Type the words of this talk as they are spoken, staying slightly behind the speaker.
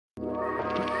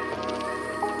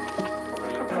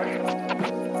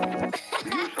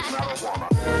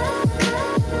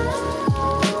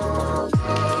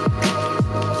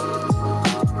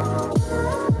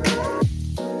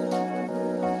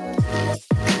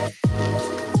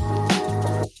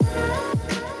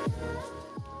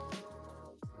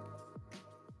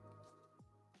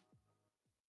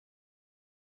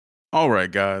All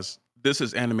right, guys. This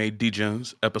is Anime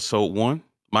Degens episode 1.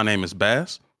 My name is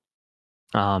Bass,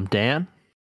 Dan.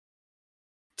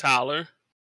 Tyler.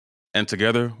 and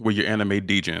together we're your Anime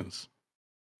Degens.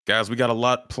 Guys, we got a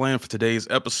lot planned for today's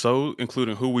episode,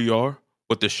 including who we are,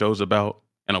 what this show's about,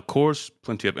 and of course,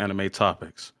 plenty of anime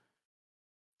topics.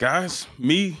 Guys,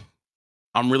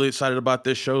 I'm really excited about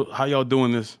this show. How y'all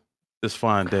doing this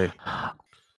fine day?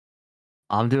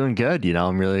 I'm doing good.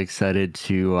 I'm really excited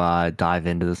to dive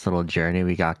into this little journey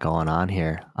we got going on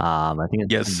here. I think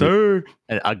it's Yes, sir.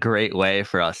 a great way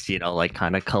for us,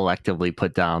 kind of collectively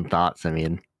put down thoughts. I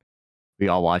mean, we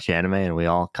all watch anime and we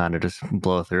all kind of just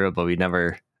blow through it, but we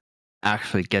never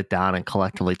actually get down and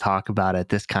collectively talk about it at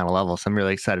this kind of level. So I'm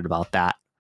really excited about that.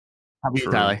 How about you,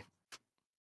 True. Tyler?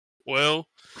 Well,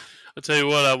 I'll tell you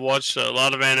what, I watched a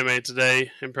lot of anime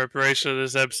today in preparation of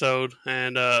this episode,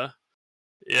 and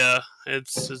yeah,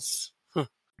 it's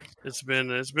been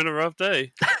a rough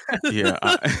day. Yeah,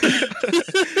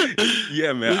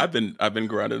 yeah, man. I've been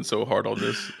grinding so hard on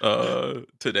this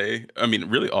today. I mean,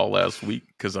 really all last week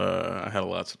because I had a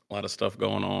lot of stuff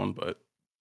going on, but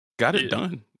got it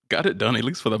done. Got it done, at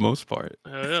least for the most part.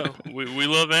 Yeah, we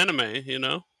love anime,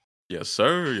 Yes,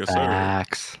 sir. Yes, sir.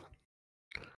 Facts.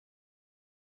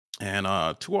 And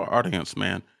to our audience,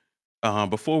 man,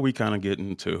 before we kind of get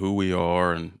into who we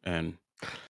are and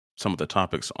some of the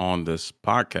topics on this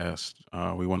podcast,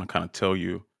 we want to kind of tell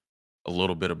you a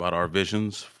little bit about our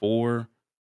visions for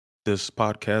this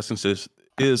podcast, since this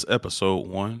is episode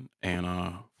 1.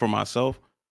 And for myself,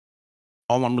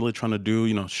 all I'm really trying to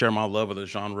do, share my love of the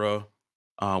genre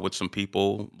with some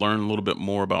people, learn a little bit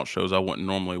more about shows I wouldn't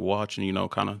normally watch,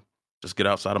 and kind of just get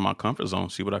outside of my comfort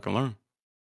zone, see what I can learn.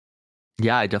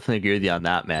 Yeah, I definitely agree with you on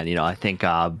that, man. I think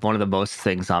one of the most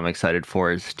things I'm excited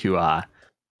for is to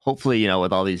hopefully,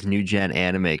 with all these new gen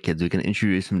anime kids, we can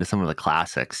introduce them to some of the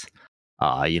classics.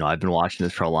 I've been watching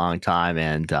this for a long time,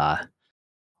 and a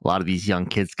lot of these young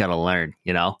kids got to learn,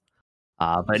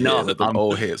 But no, let the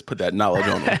old heads put that knowledge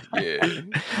on them.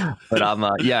 Yeah. But I'm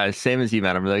same as you,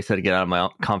 man. I'm really excited to get out of my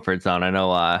comfort zone. I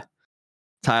know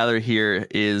Tyler here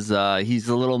is he's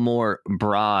a little more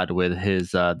broad with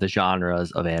his the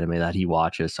genres of anime that he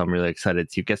watches. So I'm really excited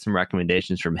to get some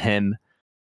recommendations from him,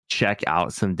 check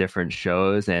out some different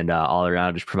shows, and all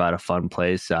around just provide a fun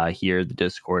place here, the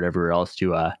Discord, everywhere else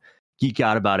to geek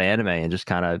out about anime and just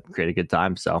kind of create a good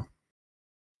time. So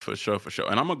for sure.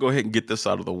 And I'm gonna go ahead and get this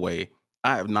out of the way.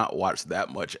 I have not watched that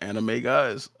much anime,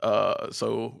 guys.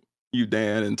 So you,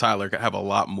 Dan, and Tyler have a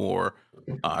lot more,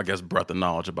 I guess, breadth of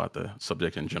knowledge about the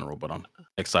subject in general. But I'm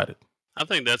excited. I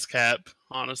think that's cap,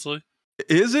 honestly.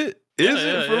 Is it? Is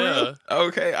Yeah, it for real?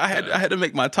 Okay, I had to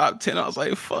make my top 10. I was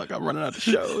like, fuck, I'm running out of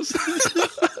shows.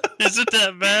 Is it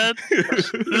that bad?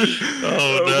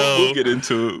 Oh no. We'll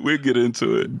get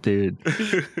into it. dude,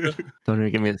 don't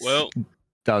even give me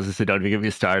don't even get me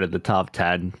started at the top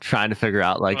 10. Trying to figure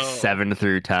out 7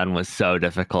 through 10 was so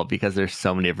difficult because there's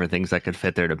so many different things that could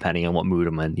fit there depending on what mood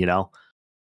I'm in,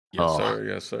 Yes,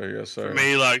 sir. For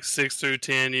me, 6 through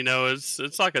 10,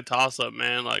 it's like a toss up,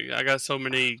 man. I got so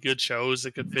many good shows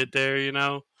that could fit there,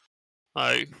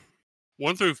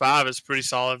 1 through 5 is pretty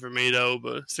solid for me though,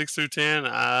 but 6 through 10,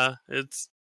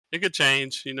 it could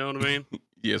change, you know what I mean?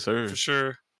 Yes, sir. For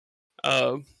sure.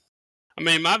 I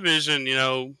mean, my vision,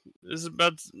 is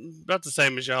about the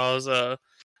same as y'all's. As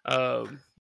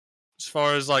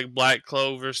far as Black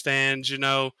Clover stands,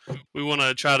 we want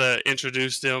to try to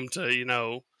introduce them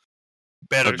to,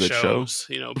 better shows.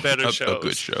 Better shows. A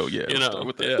good show, yeah.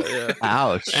 Yeah.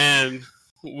 Ouch. And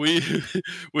we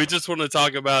just want to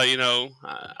talk about,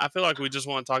 I feel like we just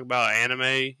want to talk about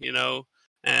anime,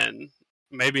 and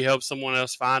maybe help someone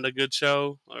else find a good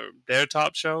show or their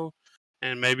top show.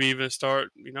 And maybe even start,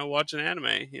 watching anime,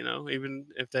 even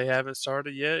if they haven't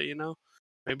started yet,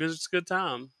 maybe it's a good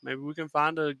time. Maybe we can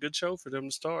find a good show for them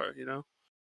to start,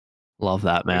 Love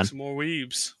that, man. Make some more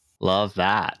weebs. Love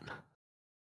that.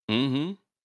 Mm-hmm.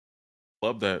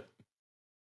 Love that.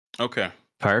 Okay.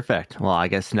 Perfect. Well, I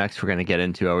guess next we're going to get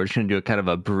into we're just going to do a kind of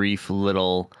a brief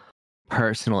little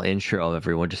personal intro of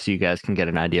everyone, just so you guys can get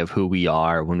an idea of who we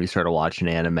are when we started watching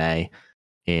anime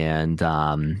and,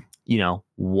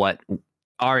 what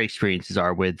our experiences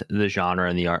are with the genre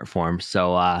and the art form.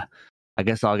 So I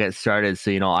guess I'll get started.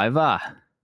 So I've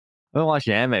been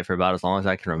watching anime for about as long as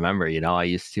I can remember. I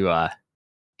used to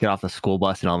get off the school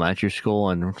bus in elementary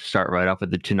school and start right up with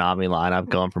the Toonami lineup,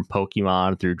 going from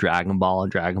Pokemon through Dragon Ball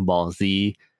and Dragon Ball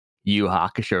Z, Yu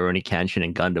Hakusho, Rurouni Kenshin,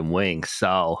 and Gundam Wing.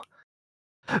 So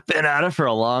been at it for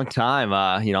a long time.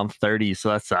 I'm 30, so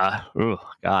that's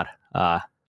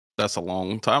that's a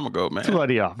long time ago, man.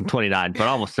 20, I'm 29, but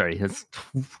almost 30. It's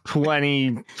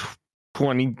 20,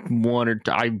 21 or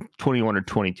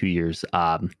 22 years.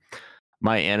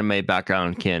 My anime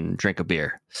background can drink a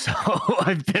beer, so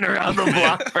I've been around the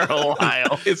block for a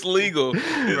while. It's legal.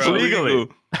 It's Bro. legal.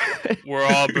 We're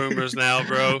all boomers now,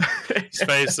 bro. Let's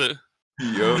face it.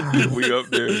 Yup, we up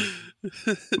there.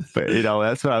 But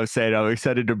that's what I was saying. I'm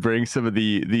excited to bring some of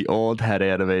the old head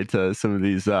anime to some of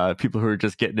these people who are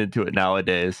just getting into it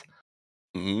nowadays.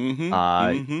 Mm-hmm.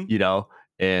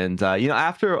 And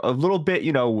after a little bit,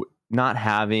 not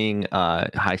having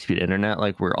high-speed internet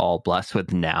like we're all blessed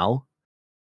with now.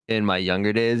 In my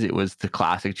younger days, it was the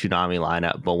classic Toonami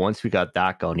lineup. But once we got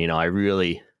that going, I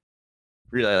really,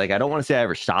 I don't want to say I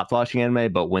ever stopped watching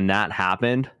anime, but when that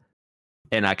happened,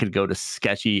 and I could go to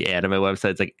sketchy anime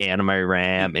websites like Anime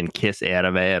Ram and Kiss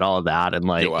Anime and all of that, and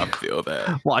Yo, I feel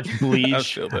that. watch Bleach, I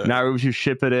feel that. Naruto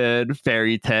Shippuden,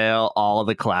 Fairy Tail, all of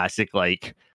the classic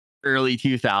early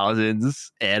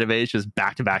 2000s animes, just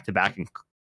back to back to back and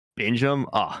binge them.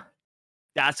 Oh,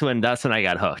 that's when I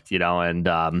got hooked, and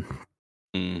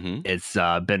it's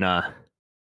been a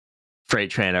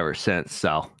freight train ever since.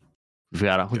 So we've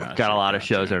got a lot of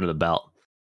shows under the belt.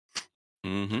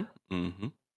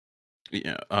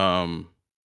 Yeah.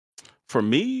 For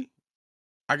me,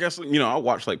 I guess I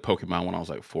watched Pokemon when I was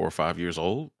 4 or 5 years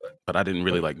old, but I didn't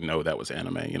really know that was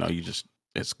anime.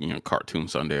 It's Cartoon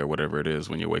Sunday or whatever it is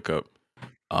when you wake up.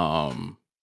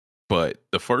 But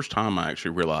the first time I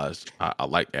actually realized I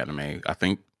liked anime, I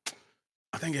think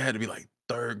it had to be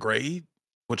third grade,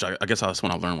 which I guess that's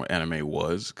when I learned what anime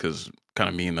was, because kind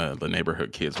of me and the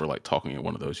neighborhood kids were talking in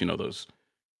one of those, those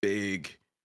big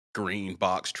green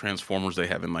box transformers they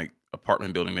have in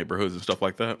apartment building neighborhoods and stuff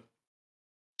like that.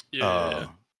 Yeah.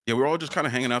 We were all just kind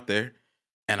of hanging out there,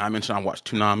 and I mentioned I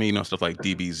watched Toonami, stuff like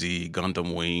DBZ,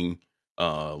 Gundam Wing,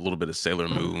 a little bit of Sailor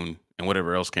Moon, and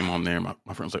whatever else came on there. My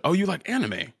friend was like, "Oh, you like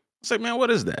anime?" I was like, "Man,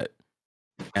 what is that?"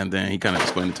 And then he kind of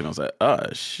explained it to me. I was like,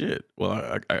 "Oh shit!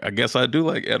 Well, I guess I do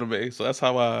like anime." So that's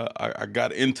how I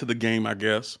got into the game, I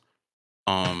guess.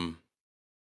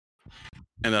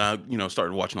 And then I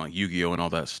started watching Yu-Gi-Oh and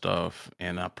all that stuff,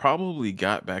 and I probably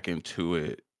got back into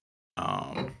it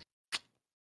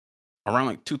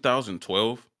around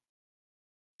 2012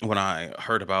 when I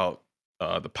heard about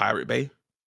the Pirate Bay.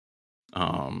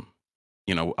 I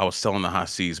was selling the high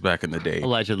seas back in the day.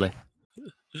 Allegedly.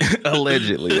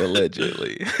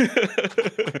 allegedly.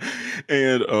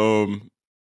 And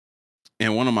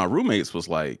one of my roommates was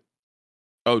like,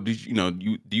 "Oh, do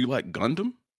you like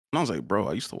Gundam?" And I was like, "Bro,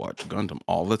 I used to watch Gundam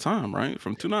all the time, right?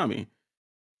 From Toonami."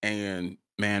 And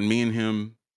man, me and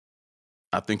him,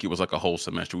 I think it was a whole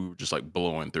semester. We were just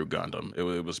blowing through Gundam. It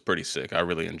was pretty sick. I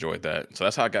really enjoyed that. So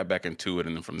that's how I got back into it.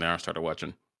 And then from there, I started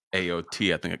watching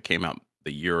AOT. I think it came out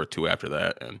the year or two after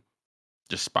that, and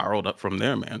just spiraled up from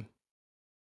there, man.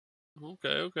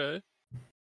 Okay.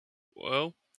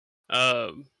 Well,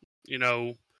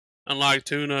 unlike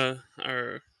Tuna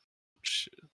or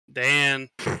Dan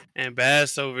and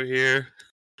Bass over here,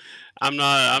 I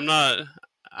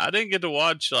didn't get to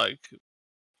watch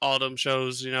all them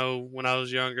shows, when I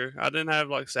was younger. I didn't have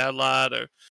satellite, or of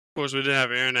course we didn't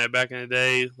have internet back in the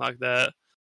day like that.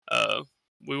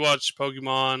 We watched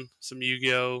Pokemon, some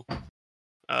Yu-Gi-Oh,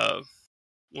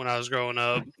 when I was growing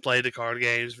up, played the card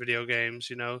games, video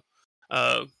games,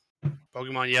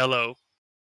 Pokemon Yellow.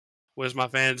 Where's my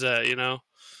fans at,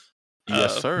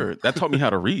 Yes, sir. That taught me how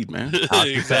to read, man.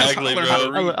 Exactly, bro.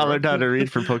 I learned how to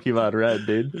read from Pokemon Red,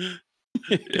 dude.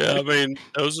 Yeah, I mean,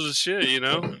 those are the shit,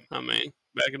 I mean,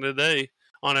 back in the day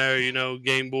on our,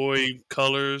 Game Boy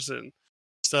colors and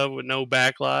stuff with no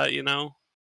backlight, Yeah.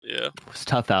 It was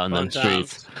tough out in them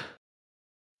streets.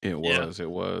 It was.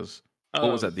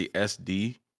 What was that? The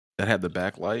SD that had the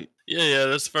backlight? Yeah,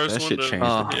 that's the first that one. Shit changed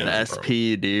the game, the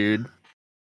SP, dude.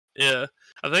 Yeah.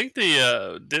 I think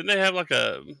didn't they have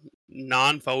a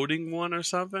non-folding one or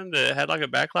something that had a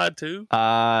backlight too?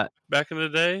 Back in the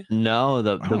day? No,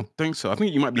 I don't think so. I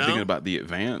think you might be thinking about the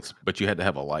Advance, but you had to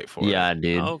have a light for it. Yeah,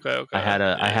 dude. Okay. I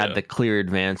had the clear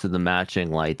Advance with the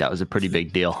matching light. That was a pretty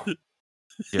big deal.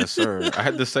 Yes, sir. I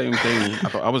had the same thing. I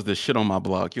thought I was the shit on my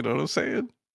block. You know what I'm saying?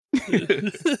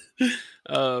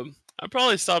 I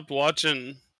probably stopped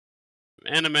watching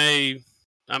anime.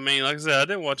 I mean, like I said, I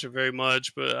didn't watch it very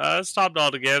much, but I stopped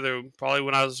altogether probably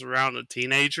when I was around a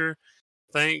teenager,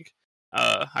 I think.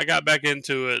 I got back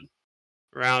into it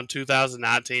around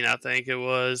 2019, I think it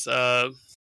was. A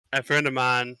friend of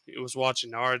mine was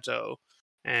watching Naruto,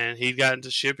 and he got into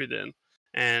Shippuden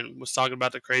and was talking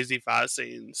about the crazy fight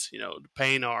scenes, the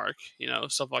Pain arc,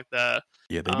 stuff like that.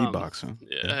 Yeah, they be boxing.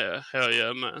 Yeah, hell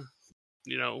yeah, man.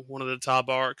 One of the top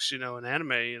arcs, in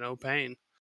anime, Pain.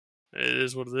 It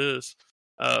is what it is.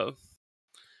 But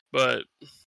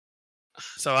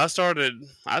So I started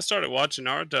watching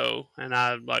Naruto, and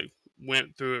I like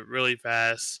went through it really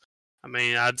fast. I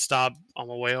mean, I'd stop on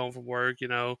my way home from work,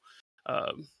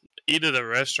 um, eat at a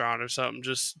restaurant or something,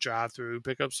 just drive through,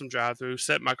 pick up some drive through,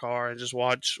 set in my car, and just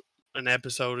watch an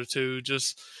episode or two,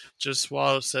 just while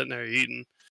I was sitting there eating,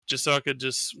 just so I could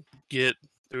just get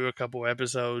through a couple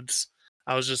episodes.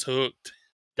 I was just hooked.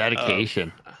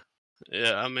 Dedication.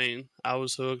 Yeah, I mean, I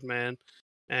was hooked, man.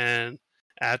 And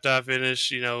after I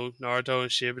finished, Naruto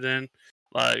and Shippuden,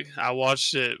 like I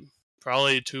watched it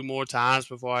probably 2 more times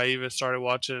before I even started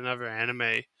watching another anime.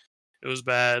 It was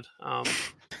bad. But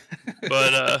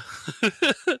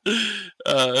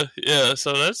yeah,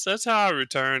 so that's how I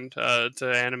returned to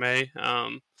anime.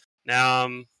 Now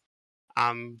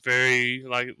I'm very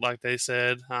like they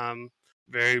said,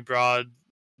 very broad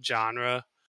genre.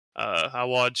 I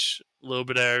watch a little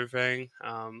bit of everything.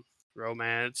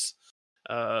 Romance,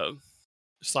 uh,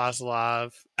 slice of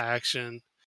life, action,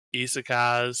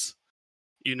 isekais,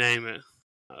 you name it.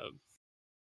 Uh,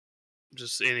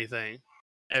 just anything,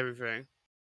 everything.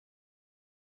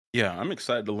 Yeah, I'm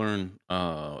excited to learn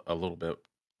a little bit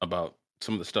about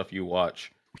some of the stuff you watch,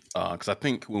 because I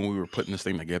think when we were putting this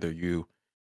thing together, you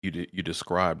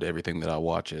described everything that I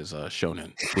watch as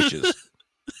shonen, which is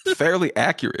fairly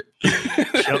accurate.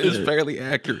 It's fairly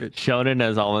accurate. Shonen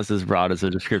is almost as broad as a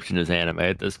description as anime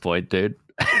at this point, dude.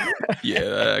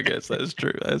 Yeah, I guess that's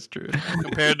true. That's true.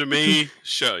 Compared to me,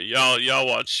 y'all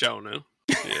watch shonen.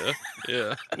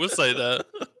 Yeah, we'll say that.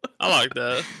 I like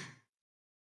that.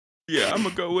 Yeah, I'm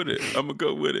gonna go with it.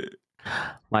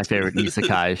 My favorite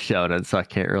isekai is shonen, so I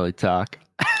can't really talk.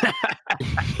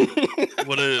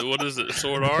 What is it?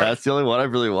 Sword Art? That's the only one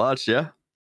I've really watched. Yeah.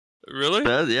 Really?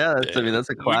 I mean, that's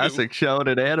a classic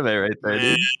shonen anime right there,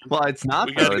 dude. Well, it's not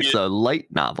though. It's a light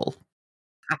novel.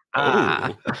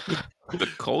 Oh, the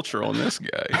culture on this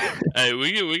guy. Hey,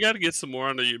 we got to get some more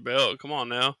under your belt. Come on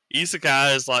now.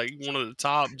 Isekai is like one of the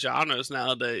top genres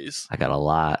nowadays. I got a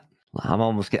lot. I'm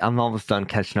almost done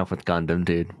catching up with Gundam,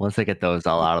 dude. Once I get those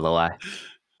all out of the way, I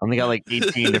only got like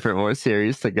 18 different more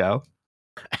series to go.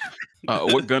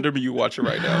 What Gundam are you watching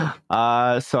right now?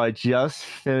 So I just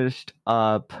finished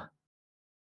up.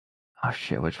 Oh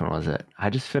shit, which one was it? I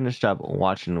just finished up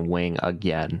watching Wing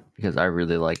again because I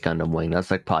really like Gundam Wing. That's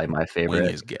like probably my favorite.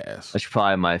 Wing is gas. That's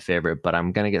probably my favorite, but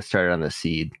I'm gonna get started on the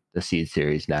Seed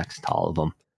series next, all of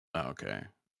them. Okay.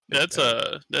 That's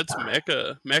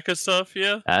mecha stuff,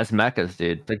 yeah. That's mechas,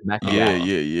 dude. Big mecha.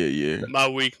 Yeah. My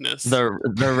weakness. The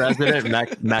resident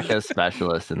mecha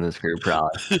specialist in this group,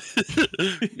 probably.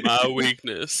 My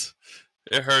weakness.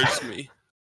 It hurts me.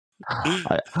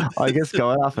 I guess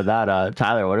going off of that,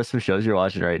 Tyler, what are some shows you're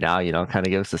watching right now? Kind of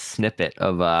give us a snippet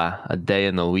of a day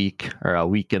in the week or a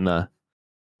week in the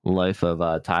life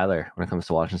of Tyler when it comes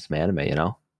to watching some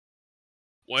anime.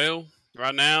 Well,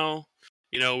 right now,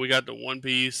 we got the One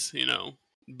Piece,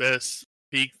 best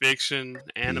peak fiction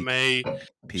anime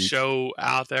show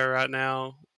out there right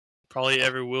now. Probably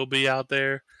ever will be out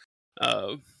there.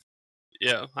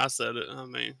 Yeah, I said it. I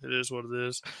mean, it is what it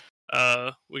is.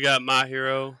 We got My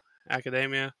Hero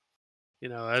Academia.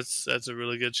 That's a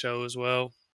really good show as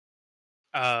well.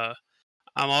 I'm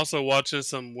also watching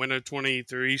some Winter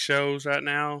 23 shows right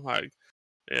now. Like,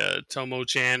 Tomo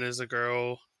Chan is a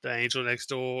girl. The Angel Next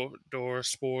Door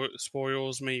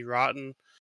spoils me rotten.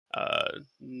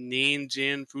 Nin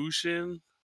Jin Fushin.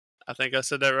 I think I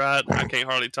said that right. I can't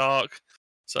hardly talk,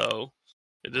 so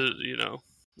it is.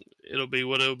 It'll be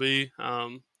what it'll be.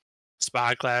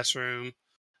 Spy Classroom.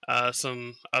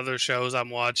 Some other shows I'm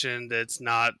watching that's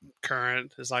not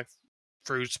current is like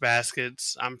Fruits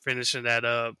Baskets. I'm finishing that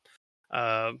up.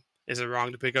 Is It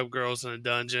Wrong to Pick Up Girls in a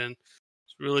Dungeon?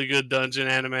 It's really good dungeon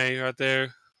anime right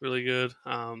there. Really good.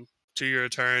 To Your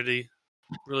Eternity.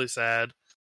 Really sad.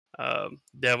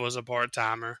 Devil's a Part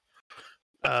Timer.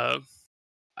 I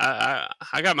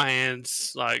got my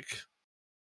hands in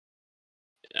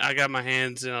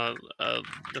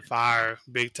the fire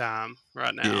big time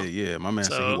right now. Yeah. My man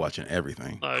said he's watching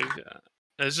everything. Like,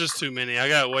 it's just too many. I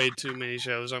got way too many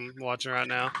shows I'm watching right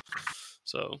now,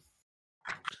 so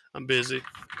I'm busy.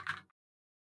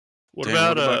 What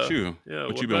about you? Yeah,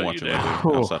 what you been watching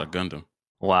outside of Gundam?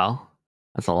 Well,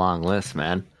 that's a long list,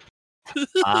 man.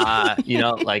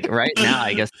 Like right now,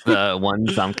 I guess the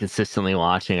ones I'm consistently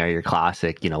watching are your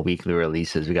classic, weekly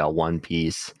releases. We got One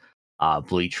Piece,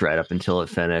 Bleach right up until it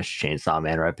finished, Chainsaw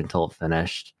Man right up until it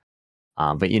finished.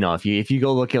 But if you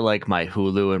go look at like my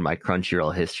Hulu and my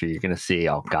Crunchyroll history, you're gonna see,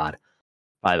 oh god,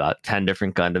 probably about 10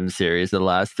 different Gundam series in the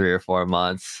last 3 or 4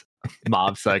 months.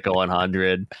 Mob Psycho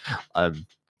 100, a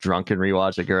drunken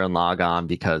rewatch of Gurren Lagann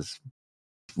because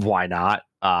why not?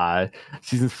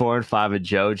 Seasons 4 and 5 of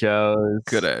JoJo's.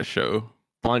 Good ass show.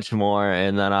 Bunch more.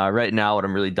 And then right now, what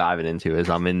I'm really diving into is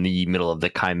I'm in the middle of the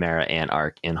Chimera Ant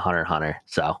arc in Hunter x Hunter.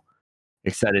 So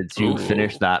excited to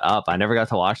finish that up. I never got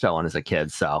to watch that one as a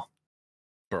kid. So,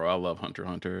 bro, I love Hunter x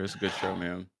Hunter. It's a good show,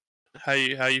 man. How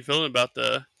you feeling about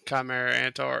the Chimera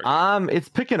Ant arc? It's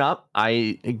picking up.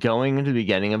 Going into the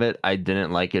beginning of it, I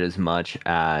didn't like it as much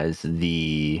as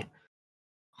the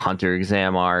Hunter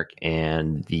exam arc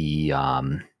and the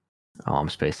I'm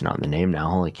spacing out the name now.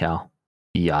 Holy cow.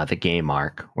 The game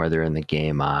arc where they're in the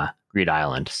game Greed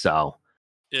Island. So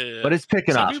yeah. But it's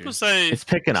picking up. People say it's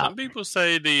picking up. Some people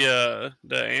say the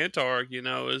Ant arc,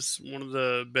 is one of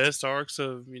the best arcs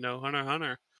of, Hunter x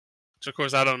Hunter. Which of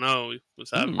course I don't know.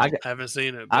 I haven't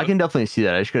seen it. But. I can definitely see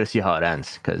that. I just gotta see how it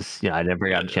ends because I never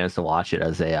got a chance to watch it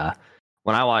as a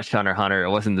when I watched Hunter x Hunter,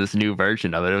 it wasn't this new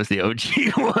version of it. It was the OG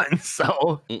one.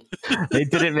 So they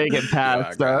didn't make it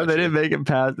past. They didn't make it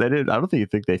past. I don't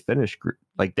think they finished.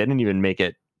 They didn't even make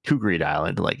it to Greed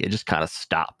Island. It just kind of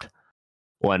stopped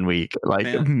 1 week,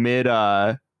 mid,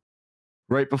 right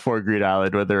before Greed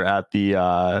Island, when they're at the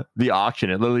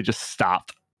auction. It literally just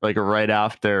stopped, right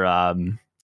after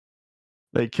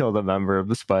they killed a member of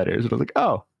the spiders. And I was like,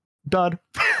 oh, done.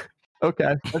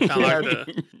 Okay.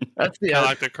 That's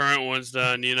like the current one's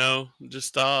done, just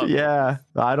stop. Yeah.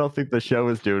 I don't think the show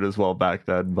was doing as well back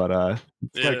then, but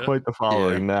it's got quite the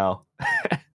following now.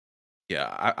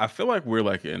 Yeah, I feel like we're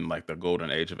in the golden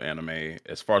age of anime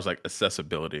as far as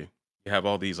accessibility. You have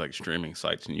all these streaming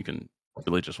sites and you can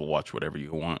really just watch whatever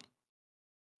you want.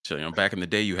 So, back in the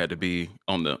day you had to be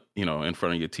on the, in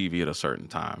front of your TV at a certain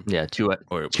time. Yeah, 2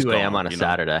 a.m. on a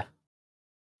Saturday.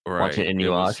 Right. Watching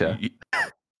Inuyasha.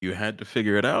 You had to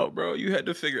figure it out, bro. You had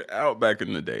to figure it out back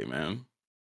in the day, man.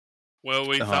 Well,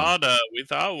 we thought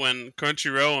when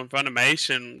Crunchyroll and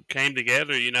Funimation came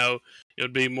together, it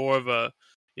would be more of a,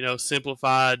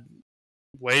 simplified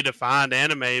way to find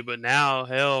anime. But now,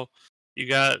 hell, you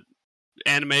got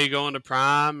anime going to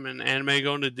Prime and anime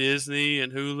going to Disney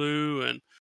and Hulu,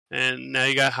 and now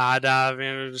you got High Dive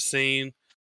entering the scene.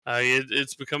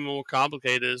 It's becoming more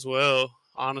complicated as well,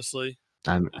 honestly.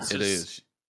 It is.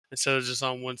 Instead of just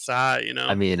on one side,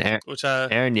 I mean, Eren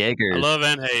Yeager. I love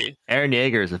and hate. Eren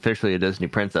Yeager is officially a Disney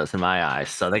princess in my eyes,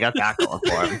 so they got that going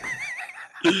for him.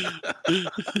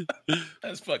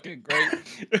 That's fucking great.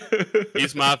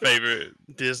 He's my favorite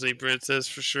Disney princess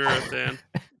for sure, Dan.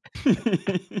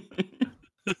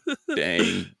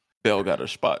 Dang, Belle got her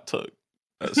spot tucked.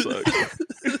 That sucks.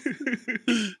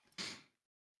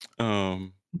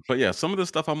 But yeah, some of the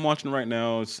stuff I'm watching right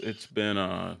now, it's been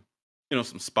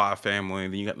some Spy Family.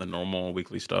 Then you got the normal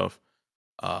weekly stuff,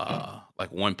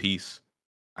 like One Piece.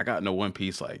 I got into One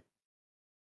Piece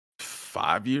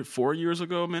 4 years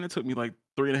ago. Man, it took me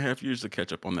 3.5 years to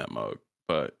catch up on that mug.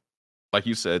 But like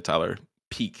you said, Tyler,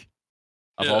 peak.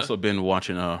 I've also been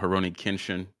watching Rurouni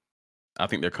Kenshin. I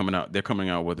think they're coming out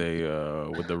with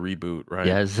the reboot, right?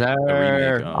 Yes, sir. The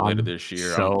remake later this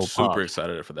year. I'm super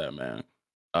excited for that, man.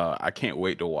 I can't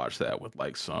wait to watch that with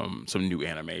some new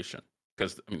animation.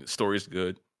 Because the story's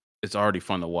good. It's already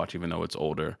fun to watch, even though it's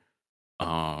older.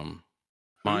 My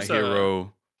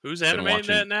Hero. Who's animating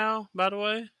that now? By the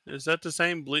way, is that the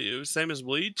same as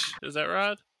Bleach? Is that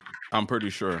right? I'm pretty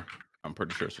sure.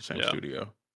 It's the same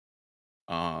studio.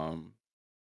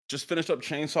 Just finished up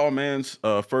Chainsaw Man's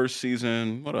first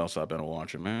season. What else I've been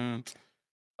watching, man?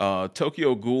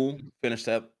 Tokyo Ghoul finished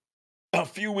that a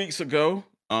few weeks ago.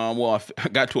 I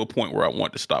got to a point where I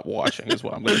want to stop watching, is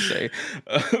what I'm going to say.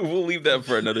 We'll leave that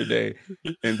for another day.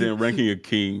 And then Ranking of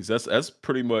Kings. That's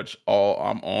pretty much all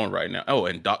I'm on right now. Oh,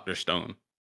 and Dr. Stone.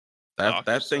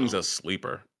 That thing's a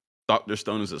sleeper. Dr.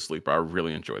 Stone is a sleeper. I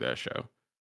really enjoy that show.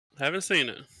 Haven't seen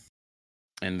it.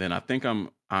 And then I think here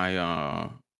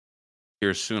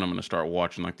soon I'm going to start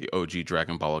watching the OG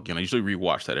Dragon Ball again. I usually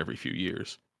rewatch that every few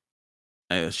years.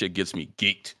 And that shit gets me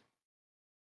geeked.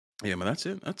 Yeah, man, that's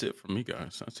it. That's it for me,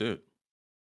 guys. That's it.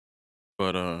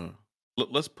 But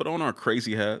let's put on our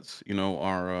crazy hats,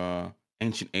 our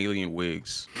ancient alien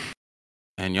wigs.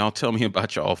 And y'all tell me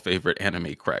about y'all favorite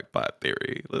anime crackpot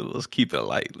theory. Let's keep it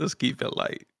light.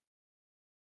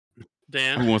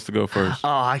 Dan, who wants to go first? Oh,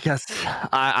 I guess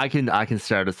I can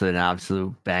start with an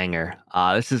absolute banger.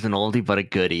 This is an oldie but a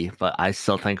goodie, but I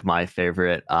still think my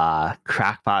favorite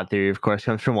crackpot theory, of course,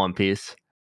 comes from One Piece.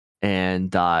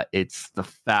 And it's the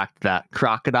fact that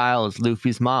Crocodile is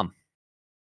Luffy's mom.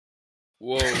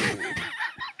 Whoa.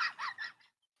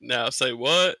 Now say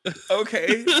what?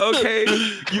 Okay.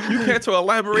 You care to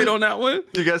elaborate on that one?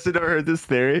 You guys have never heard this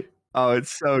theory? Oh,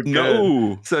 it's so good.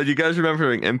 No. So do you guys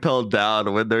remember Impelled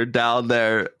Down when they're down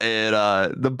there in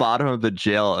the bottom of the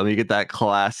jail and we get that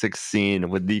classic scene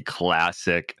with the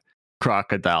classic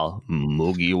crocodile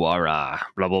Mugiwara,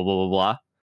 blah, blah, blah, blah, blah.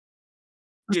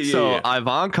 Yeah, yeah, So yeah.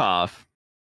 Ivankov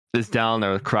is down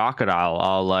there with Crocodile,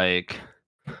 all like,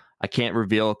 I can't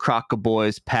reveal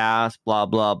Crocoboy's past, blah,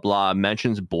 blah, blah.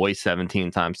 Mentions boy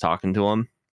 17 times talking to him.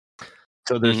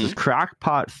 So there's this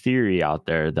crackpot theory out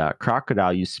there that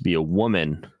Crocodile used to be a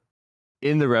woman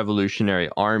in the Revolutionary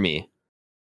Army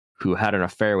who had an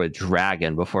affair with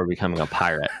Dragon before becoming a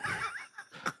pirate.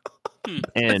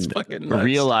 And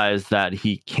realized that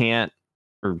he can't,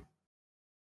 or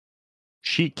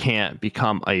she can't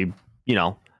become a,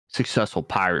 successful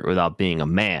pirate without being a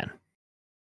man.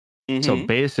 So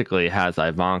basically has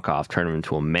Ivankov turn him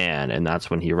into a man, and that's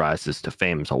when he rises to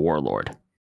fame as a warlord.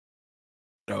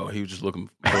 Oh, he was just looking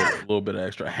for a little bit of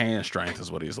extra hand strength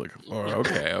is what he's looking for.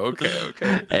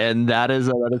 Okay. And that is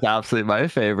absolutely my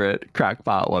favorite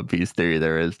crackpot One Piece theory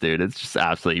there is, dude. It's just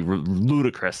absolutely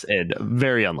ludicrous and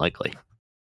very unlikely.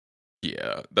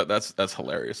 Yeah, that's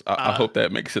hilarious. I hope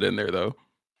that makes it in there, though.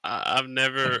 I've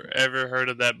never ever heard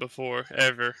of that before,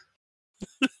 ever.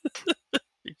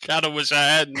 Kind of wish I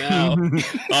had now,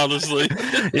 honestly.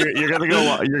 You're gonna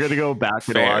go back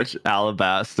and watch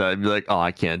Alabasta and be like, oh,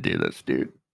 I can't do this,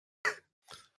 dude.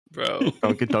 Bro,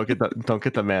 don't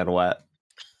get the man wet.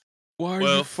 Why are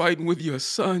you fighting with your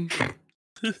son?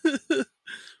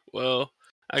 Well,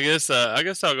 I guess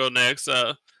I'll go next.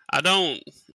 I don't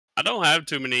have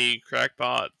too many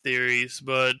crackpot theories,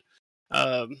 but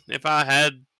if I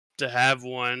had to have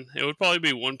one, it would probably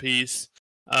be One Piece.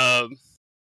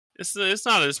 It's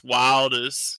not as wild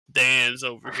as Dan's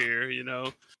over here,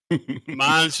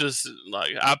 Mine's just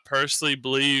like, I personally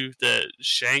believe that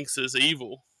Shanks is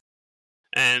evil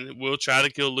and will try to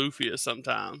kill Luffy at some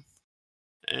time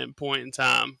and point in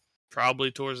time, probably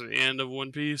towards the end of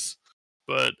One Piece.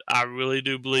 But I really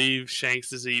do believe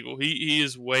Shanks is evil. He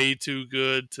is way too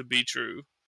good to be true,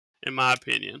 in my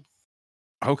opinion.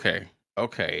 Okay.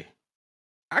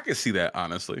 I can see that,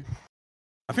 honestly.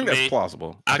 I think that's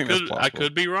plausible. I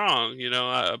could be wrong.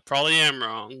 I probably am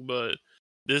wrong, but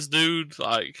this dude,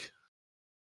 like,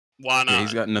 why not? Yeah,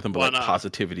 he's got nothing but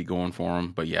positivity going for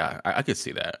him. But yeah, I could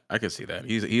see that.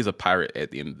 He's a pirate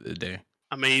at the end of the day.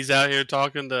 I mean, he's out here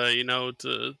talking to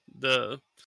to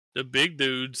the big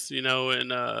dudes, and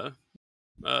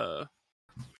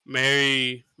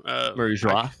Mary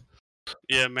Joie.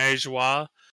 Mary Joie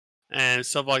and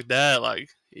stuff like that. Like,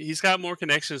 he's got more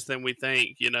connections than we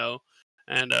think,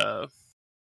 and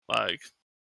like,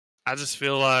 I just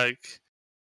feel like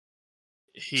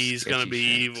he's gonna be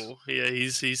evil. Yeah,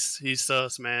 he's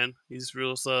sus, man. He's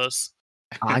real sus.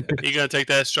 He gonna take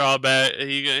that straw back.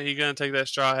 He gonna take that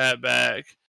straw hat back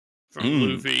from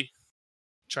Luffy.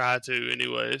 Try to,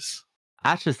 anyways.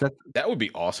 That would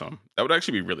be awesome. That would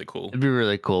actually be really cool. It'd be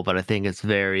really cool, but I think it's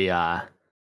very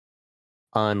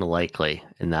unlikely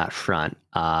in that front.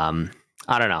 I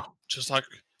don't know. Just like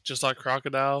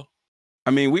Crocodile. I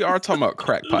mean, we are talking about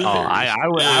crackpot. I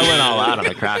went all out on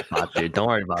the crackpot, dude. Don't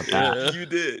worry about that. Yeah, you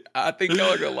did. I think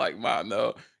y'all are gonna like mine,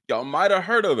 though. Y'all might have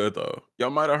heard of it, though.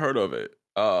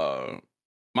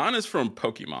 Mine is from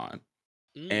Pokemon,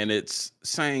 and it's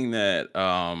saying that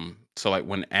so like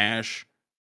when Ash,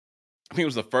 I think it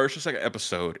was the first or second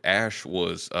episode, Ash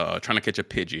was trying to catch a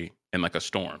Pidgey in like a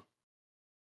storm.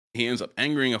 He ends up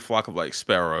angering a flock of like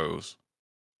sparrows,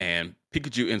 and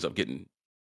Pikachu ends up getting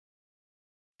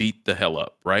beat the hell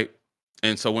up, right?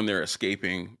 And so when they're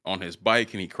escaping on his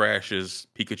bike and he crashes,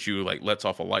 Pikachu like lets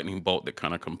off a lightning bolt that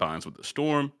kind of combines with the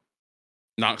storm,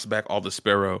 knocks back all the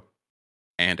Sparrow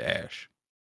and Ash.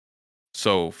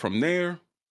 So from there,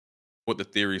 what the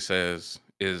theory says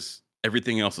is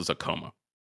everything else is a coma.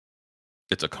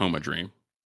 It's a coma dream.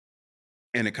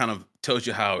 And it kind of tells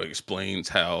you how it explains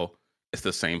how it's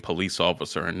the same police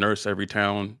officer and nurse in every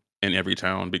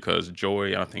town, because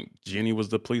Joy, I think Jenny was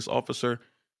the police officer.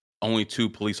 Only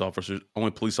police officer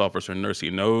and nurse he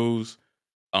knows.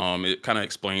 It kind of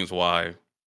explains why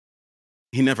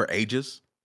he never ages.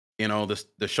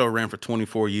 The show ran for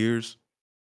 24 years,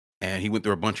 and he went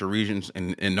through a bunch of regions,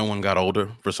 and no one got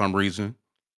older for some reason.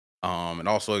 It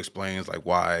also explains like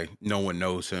why no one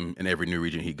knows him in every new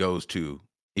region he goes to,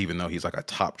 even though he's like a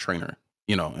top trainer,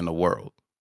 in the world.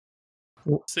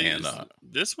 See, and,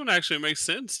 this one actually makes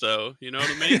sense, though. You know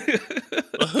what I mean?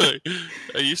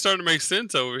 You starting to make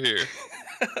sense over here.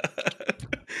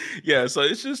 Yeah, so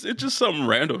it's just something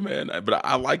random, man. But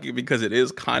I like it because it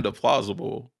is kind of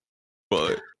plausible.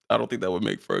 But I don't think that would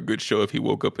make for a good show if he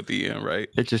woke up at the end, right?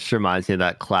 It just reminds me of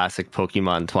that classic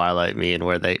Pokemon Twilight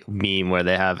meme where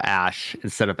they have Ash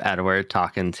instead of Edward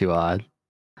talking to I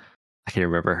can't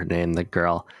remember her name, the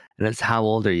girl, and it's how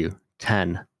old are you?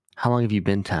 10. How long have you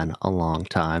been 10? A long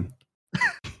time.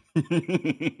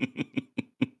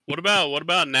 What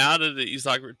about now that he's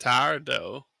like retired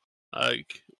though?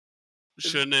 Like,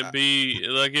 shouldn't it be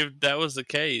like if that was the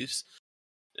case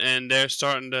and they're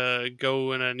starting to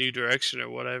go in a new direction or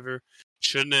whatever?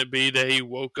 Shouldn't it be that he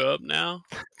woke up now,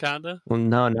 kinda? Well,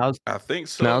 no, I think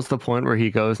so. now's the point where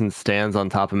he goes and stands on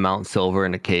top of Mount Silver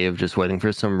in a cave, just waiting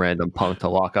for some random punk to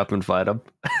walk up and fight him.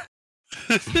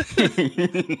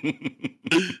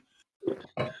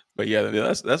 But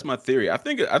yeah, that's my theory. I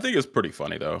think it's pretty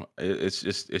funny though. It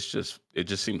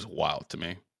just seems wild to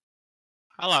me.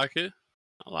 I like it.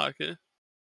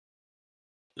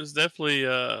 It's definitely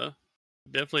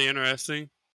interesting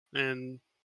and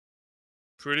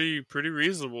pretty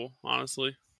reasonable,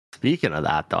 honestly. Speaking of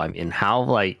that, though, I mean, how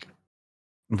like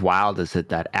wild is it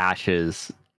that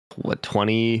Ash's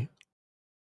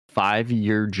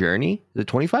 25-year journey? Is it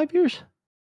 25 years?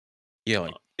 Yeah,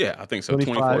 I think so.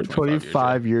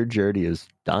 25 year journey is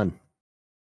done.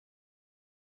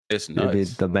 It's I mean,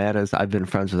 nuts. the man is. I've been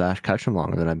friends with Ash Ketchum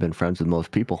longer than I've been friends with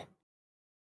most people.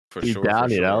 For Deep sure. down,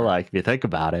 for you know, sure. like if you think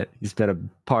about it, he's been a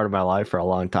part of my life for a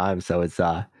long time. So it's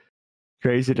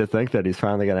crazy to think that he's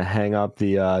finally gonna hang up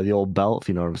the old belt, if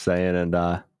you know what I'm saying, and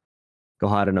go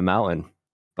hide in a mountain.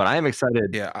 But I am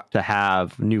excited Yeah, to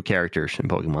have new characters in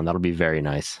Pokemon. That'll be very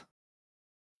nice.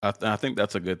 I think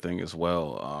that's a good thing as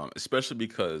well, especially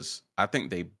because I think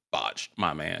they botched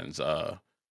my man's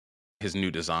his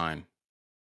new design,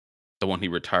 the one he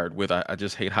retired with. I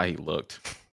just hate how he looked.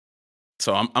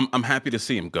 So I'm happy to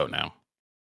see him go now.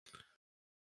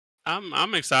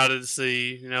 I'm excited to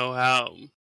see, how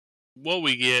what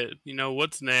we get,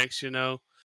 what's next,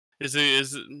 Is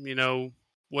it,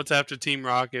 what's after Team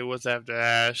Rocket, what's after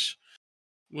Ash?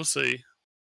 We'll see.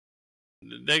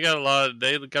 They got a lot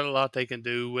they can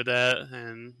do with that,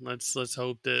 and let's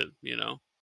hope that,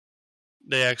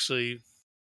 they actually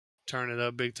turn it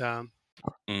up big time.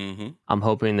 Mm-hmm. I'm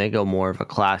hoping they go more of a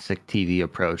classic TV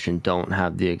approach and don't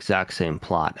have the exact same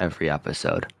plot every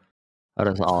episode. That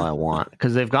is all I want,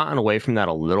 because they've gotten away from that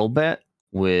a little bit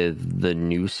with the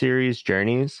new series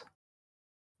Journeys.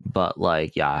 But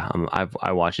like, yeah,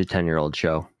 I watched a 10-year-old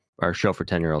show or a show for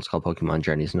 10-year-olds called Pokemon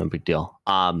Journeys. No big deal.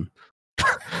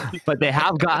 But they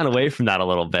have gotten away from that a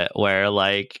little bit, where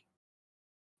like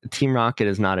Team Rocket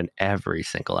is not in every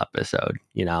single episode,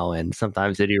 and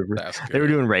sometimes they were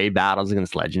doing raid battles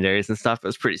against legendaries and stuff. It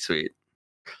was pretty sweet.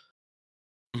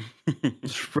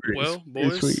 Well,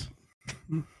 boys, sweet.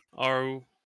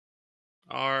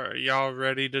 are y'all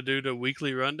ready to do the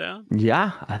weekly rundown?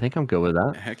 Yeah, I think I'm good with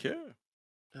that. Heck yeah.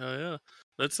 Oh yeah.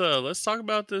 Let's talk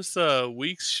about this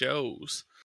week's shows.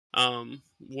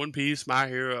 One Piece, My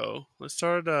Hero. Let's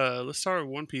start with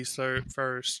One Piece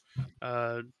first.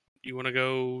 You want to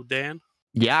go, Dan?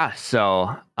 Yeah,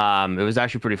 so it was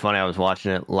actually pretty funny. I was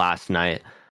watching it last night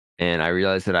and I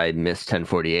realized that I had missed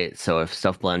 1048. So if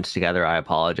stuff blends together, I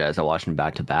apologize. I watched them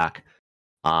back to back.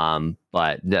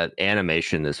 But the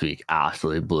animation this week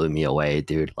absolutely blew me away,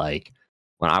 dude. Like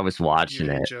when I was watching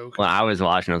it, I was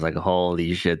like,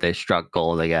 holy shit, they struck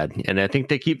gold again. And I think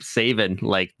they keep saving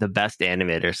like the best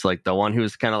animators. Like the one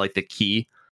who's kind of like the key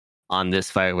on this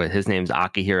fight with his name's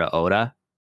Akihiro Oda.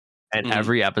 And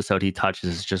every episode he touches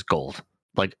is just gold.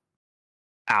 Like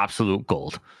absolute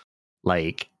gold.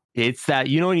 Like it's that,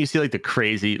 when you see like the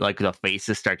crazy, like the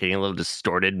faces start getting a little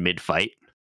distorted mid-fight.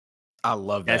 I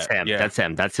love that. That's him. Yeah. That's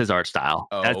him. That's his art style.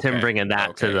 That's him bringing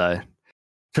that to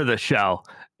the show.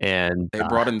 And they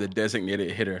brought in the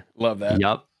designated hitter. Love that.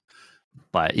 Yep.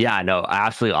 But yeah, no,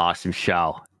 absolutely awesome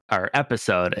show or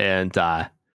episode, and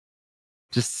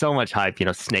just so much hype.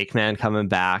 Snake Man coming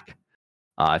back.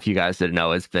 If you guys didn't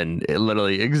know, it's been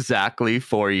literally exactly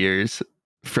 4 years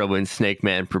from when Snake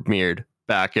Man premiered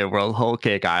back at World Whole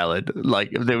Cake Island.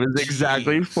 Like it was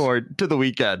exactly 4 to the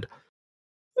weekend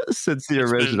since the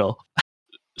original.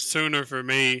 Sooner for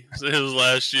me. It was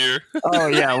last year. Oh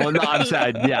yeah, well no, I'm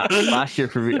saying last year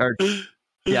for me,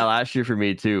 last year for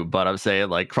me too. But I'm saying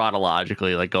like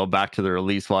chronologically, like go back to the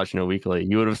release, watching a weekly,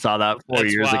 you would have saw that 4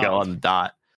 years ago on the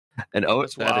dot. And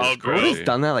Oda's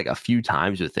done that like a few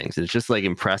times with things. It's just like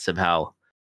impressive how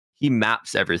he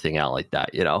maps everything out like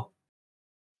that,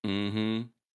 Mm-hmm.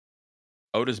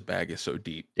 Oda's bag is so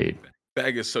deep. Dude.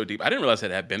 Bag is so deep. I didn't realize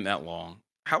it had been that long.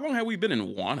 How long have we been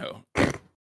in Wano? Like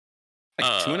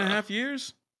 2.5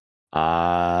 years?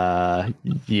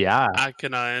 Yeah. I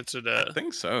cannot answer that. I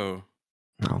think so.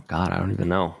 Oh God, I don't even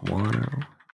know. Wano.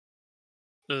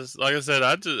 like I said,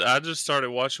 I just started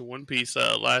watching One Piece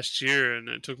last year, and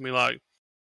it took me like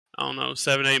I don't know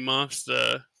 7-8 months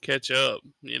to catch up.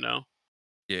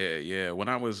 Yeah, yeah. When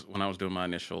I was doing my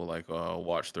initial like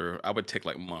watch through, I would take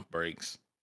like month breaks.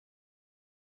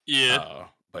 Yeah,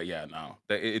 But yeah, no.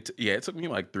 It took me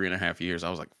like 3.5 years. I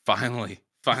was like, finally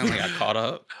I caught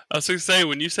up. I was gonna say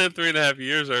when you said 3.5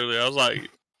 years earlier, I was like,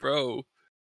 bro,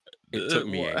 It took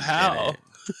me a how?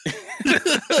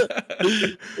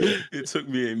 minute. It took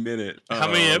me a minute. How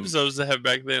many episodes did they have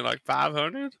back then? Like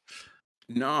 500?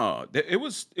 No, it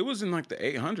was in like the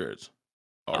 800s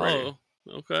already.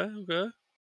 Oh, okay.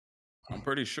 I'm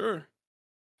pretty sure.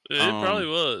 It probably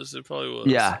Um, was. It probably was.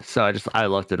 Yeah, so I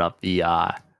looked it up.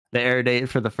 The air date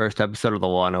for the first episode of the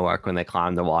Wano arc when they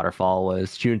climbed the waterfall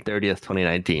was June 30th,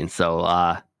 2019. So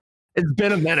it's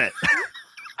been a minute.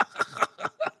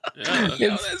 Yeah.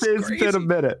 Yo, it's that's it's been a crazy.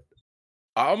 minute.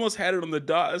 I almost had it on the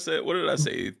dot. I said, what did I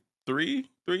say? 3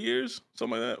 years,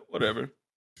 something like that. Whatever.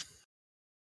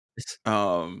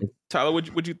 Tyler,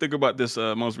 what'd you think about this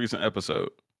most recent episode?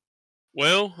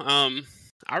 Well,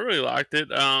 I really liked it.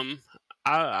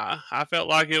 I felt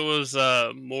like it was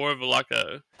more of like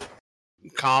a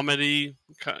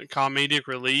comedic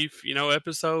relief,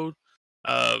 episode.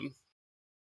 Um,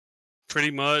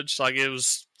 Pretty much like it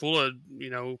was full of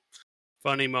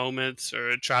funny moments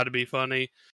or try to be funny.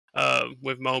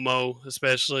 With Momo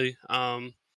especially.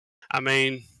 I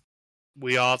mean,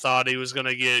 we all thought he was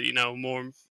gonna get more,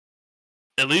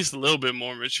 at least a little bit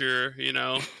more mature,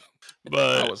 I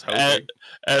But was hoping.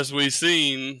 as we've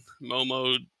seen,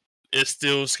 Momo is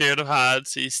still scared of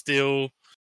heights. He's still,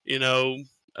 you know,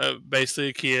 basically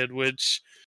a kid, which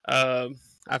uh,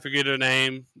 I forget her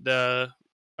name. The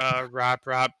ripe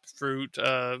fruit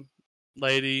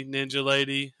lady, ninja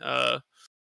lady. Uh,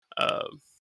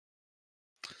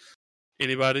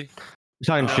 Anybody? You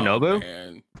talking No. Shinobu?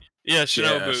 Man. Yeah, Yeah,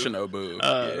 Shinobu. Shinobu.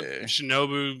 Yeah.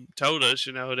 Shinobu told us,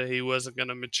 that he wasn't going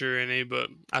to mature any, but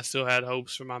I still had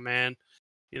hopes for my man,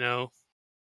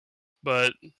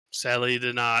 but sadly he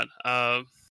did not.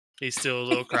 He's still a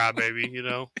little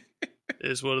crybaby,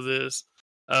 is what it is.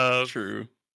 True.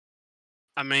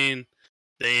 I mean,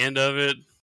 the end of it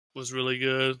was really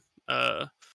good.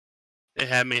 It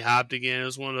had me hyped again. It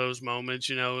was one of those moments,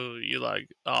 you're like,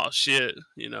 oh shit,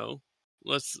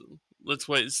 let's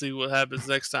wait and see what happens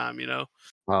next time,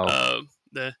 Oh,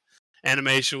 The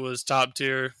animation was top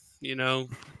tier,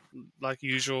 like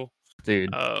usual.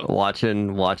 dude, Uh,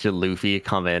 watching Luffy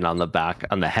come in on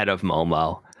the head of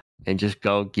Momo and just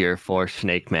go Gear Force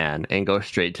Snake Man and go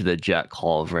straight to the Jet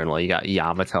Culverin while you got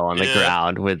Yamato on the Yeah.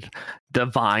 ground with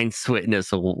divine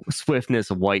swiftness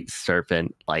White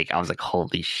Serpent. Like I was like,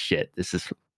 holy shit, this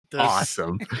is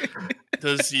awesome.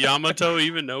 Does Yamato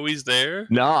even know he's there?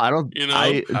 No, I don't.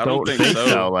 I don't think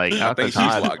so. Like I at the think she's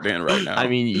time, locked in right now. I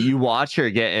mean, you watch her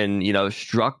getting,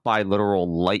 struck by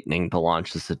literal lightning to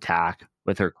launch this attack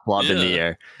with her club in the Yeah.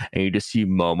 air, and you just see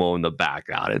Momo in the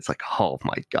background. It's like, oh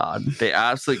my god, they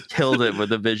absolutely killed it with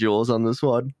the visuals on this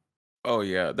one. Oh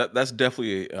yeah, that's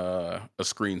definitely a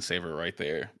screensaver right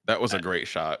there. That was a great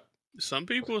shot. Some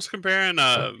people was comparing,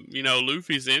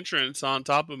 Luffy's entrance on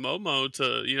top of Momo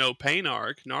to, Pain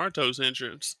Arc, Naruto's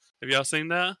entrance. Have y'all seen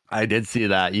that? I did see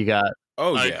that. You got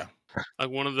Oh Like- yeah. Like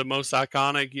one of the most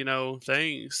iconic,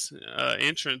 things,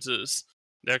 entrances.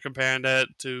 They're comparing that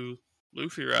to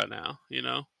Luffy right now.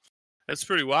 That's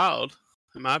pretty wild,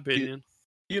 in my opinion.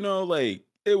 Like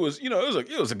it was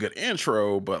a good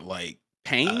intro, but like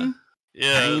Pain,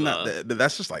 Yeah,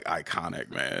 that's just like iconic,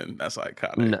 man. That's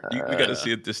iconic. You got to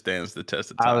see if this stands the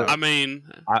test of time. I mean,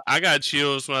 I got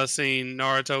chills when I seen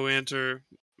Naruto enter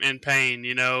in Pain.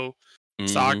 Mhm.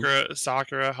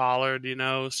 Sakura hollered,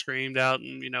 screamed out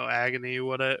in agony,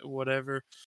 whatever,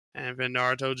 and then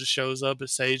Naruto just shows up in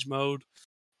Sage mode.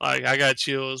 Like I got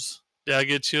chills. Did I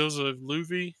get chills with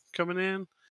Luffy coming in?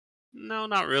 No,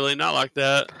 not really, not like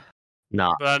that.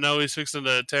 no. But I know he's fixing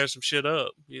to tear some shit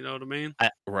up. You know what I mean?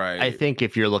 Right. I think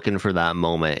if you're looking for that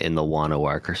moment in the Wano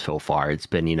arc or so far, it's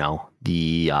been,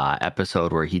 the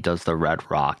episode where he does the red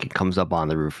rock and comes up on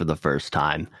the roof for the first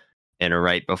time. And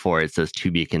right before it says to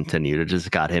be continued, it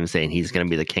just got him saying he's going to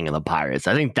be the king of the pirates.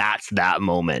 I think that's that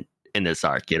moment in this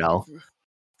arc,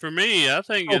 For me, I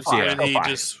think So it's far, when so he far.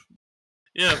 just.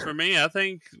 Yeah, for me, I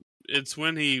think it's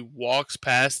when he walks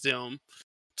past him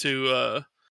to,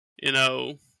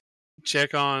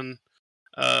 check on.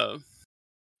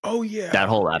 Oh yeah. That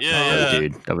whole episode, Yeah.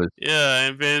 dude. That was Yeah,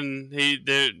 and then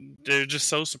they're just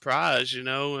so surprised,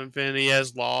 and then he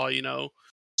has Law,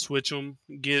 switch them,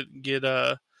 get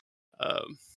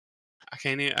I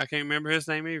can't remember his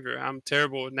name either. I'm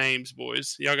terrible with names,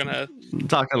 boys. Y'all gonna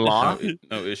Talking law?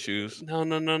 No issues. no.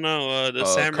 The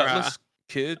samurai. Cutlass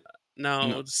Kid.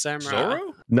 No, the samurai.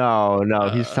 Zoro. No,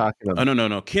 he's talking Oh about.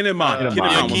 no. Kinemon. Kinemon. Kinemon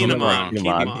was on the Kinemon. ground.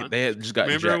 Kinemon. They had just got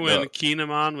Remember jacked when up.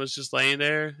 Kinemon was just laying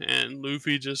there and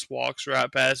Luffy just walks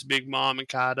right past Big Mom and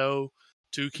Kaido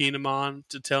to Kinemon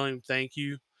to tell him thank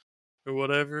you or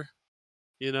whatever?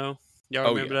 You know,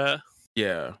 y'all remember that?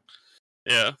 Yeah.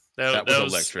 Yeah, That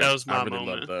was electric. That was my I really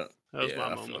moment. loved that. That was my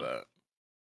I feel moment. that.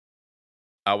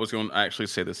 I was going to actually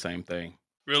say the same thing.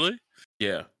 Really?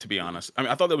 Yeah, to be honest. I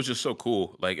mean, I thought that was just so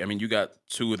cool. Like, I mean, you got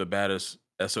two of the baddest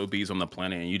SOBs on the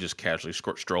planet, and you just casually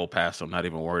stroll past them, not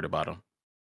even worried about them.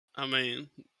 I mean,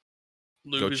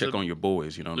 Go check on your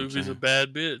boys. You know what I'm Luffy's saying? a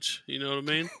bad bitch. You know what I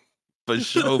mean? For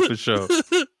sure.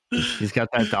 He's got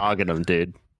that dog in him,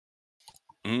 dude.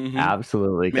 Mhm.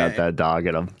 Absolutely got that dog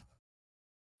in him.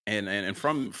 And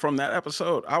from that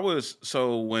episode, I was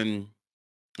when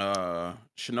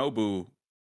Shinobu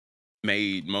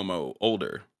made Momo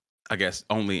older, I guess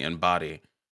only in body.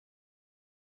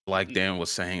 Like Dan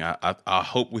was saying, I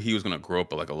hope he was gonna grow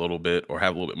up like a little bit or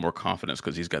have a little bit more confidence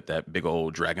because he's got that big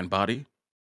old dragon body.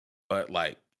 But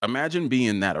like, imagine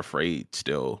being that afraid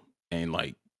still, and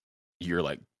like you're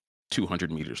like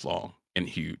 200 meters long and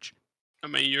huge. I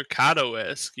mean, you're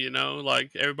Kaido-esque, you know? Like,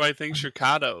 everybody thinks you're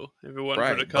Kaido if it wasn't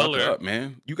for the Buck color. up,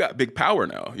 man. You got big power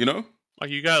now, you know?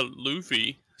 Like, you got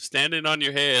Luffy standing on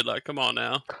your head. Like, come on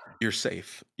now. You're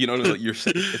safe. You know, like, you're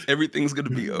safe. Everything's going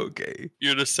to be okay.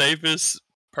 You're the safest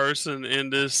person in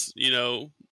this, you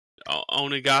know,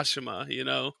 Onigashima, you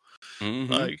know?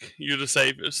 Mm-hmm. Like, you're the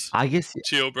safest. I guess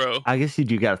Chill, bro. I guess you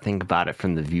do got to think about it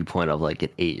from the viewpoint of like an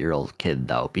 8-year-old kid,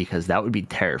 though, because that would be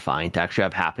terrifying to actually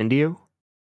have happen to you.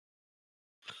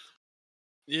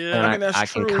 Yeah, And I mean, that's I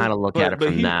true, can kind of look at it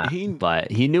but from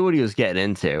but he knew what he was getting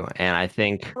into, and I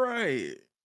think right.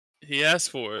 He asked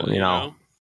for it, you know.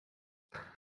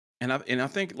 And I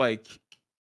think like,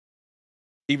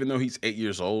 even though he's 8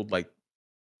 years old, like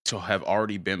to have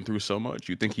already been through so much,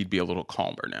 you think he'd be a little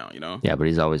calmer now, you know? Yeah, but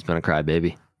he's always been a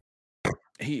crybaby.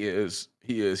 He is.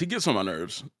 He gets on my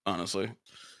nerves, honestly.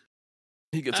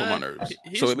 He gets on my nerves.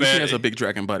 he's So at least he has very- a big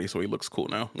dragon body, so he looks cool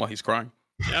now while he's crying.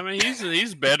 I mean,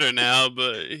 he's better now,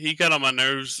 but he got on my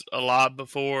nerves a lot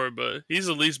before. But he's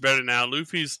at least better now.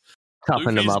 Luffy's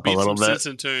Toughen him up a beat little some bit. sense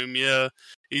into him. Yeah,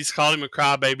 he's called him a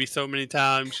crybaby so many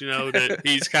times, you know, that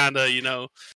he's kind of, you know,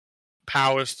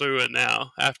 powers through it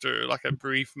now after like a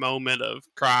brief moment of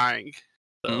crying.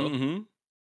 So Mm-hmm.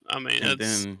 I mean, And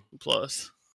it's then plus.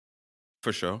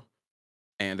 for sure.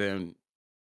 And then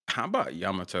how about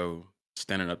Yamato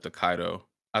standing up to Kaido?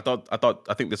 I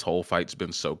think this whole fight's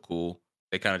been so cool.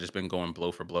 They kind of just been going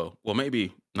blow for blow. Well,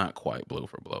 maybe not quite blow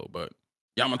for blow, but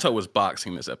Yamato was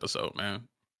boxing this episode, man.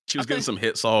 She was getting some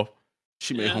hits off.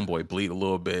 She made homeboy bleed a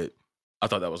little bit. I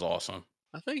thought that was awesome.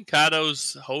 I think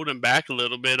Kaido's holding back a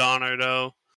little bit on her,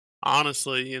 though.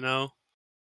 Honestly, you know.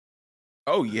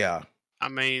 Oh yeah. I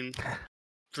mean,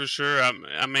 for sure.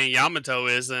 I mean, Yamato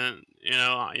isn't. You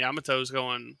know, Yamato's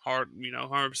going hard. You know,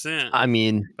 100%. I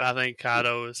mean, But I think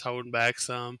Kaido is holding back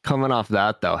some. coming off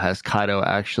that though, has Kaido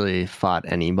actually fought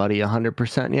anybody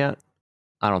 100% yet?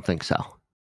 I don't think so.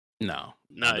 No,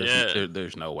 Not yet.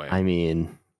 There's no way. I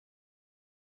mean,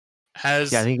 I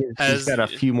think he's got a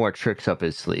few more tricks up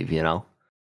his sleeve, you know?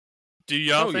 Do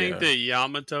y'all think that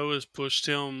Yamato has pushed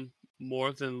him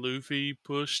more than Luffy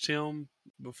pushed him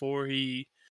before he,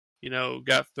 you know,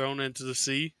 got thrown into the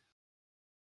sea?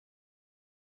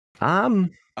 That's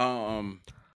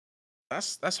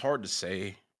hard to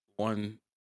say. One,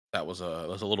 that was a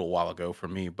little while ago for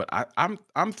me, but I'm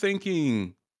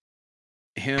thinking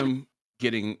him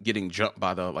getting jumped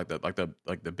by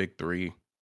the big three,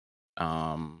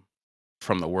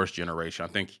 from the worst generation. I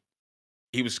think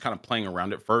he was kind of playing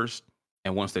around at first,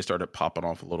 and once they started popping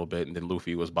off a little bit, and then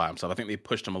Luffy was by himself, I think they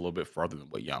pushed him a little bit further than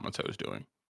what Yamato is doing.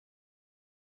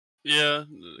 Yeah,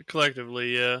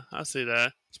 collectively, yeah, I see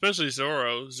that. Especially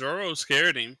Zoro. Zoro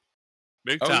scared him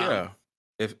big time. Oh yeah,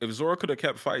 if Zoro could have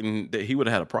kept fighting, that he would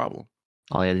have had a problem.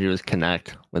 All he had to do was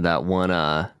connect with that one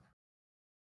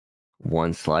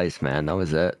slice, man. That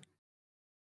was it.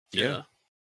 Yeah.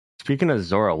 Speaking of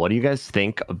Zoro, what do you guys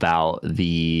think about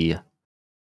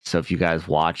so if you guys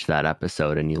watch that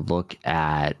episode and you look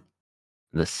at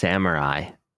the samurai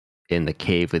in the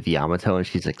cave with Yamato and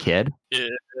she's a kid? Yeah,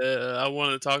 I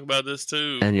want to talk about this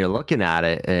too. And you're looking at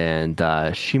it, and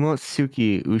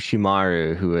Shimotsuki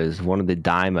Ushimaru, who is one of the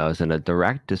daimos and a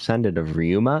direct descendant of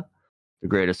Ryuma, the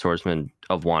greatest swordsman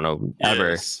of Wano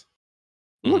ever,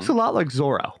 looks a lot like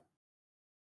Zoro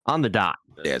on the dot.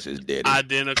 That's his daddy.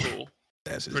 Identical.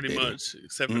 That's his pretty daddy. much,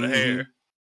 except for the hair.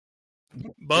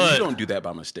 You But don't do that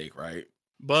by mistake, right?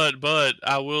 but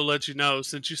I will let you know,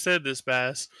 since you said this,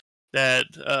 Bass, that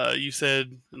you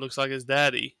said it looks like his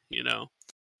daddy.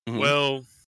 Mhm. Well,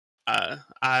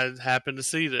 I happened to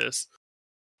see this.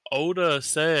 Oda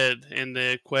said in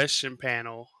the question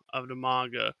panel of the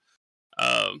manga,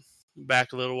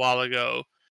 back a little while ago,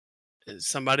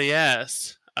 somebody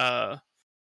asked.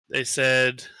 They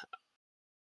said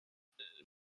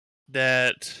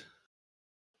that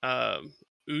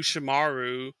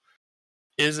Ushimaru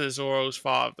isn't Zoro's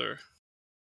father.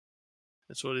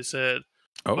 That's what he said.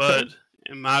 Okay. But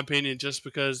in my opinion, just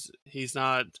because he's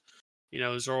not,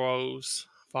 Zoro's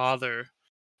father,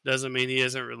 doesn't mean he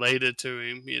isn't related to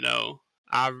him.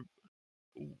 I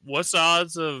what's the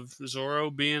odds of Zoro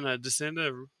being a descendant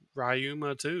of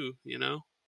Ryuma too?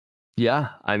 Yeah,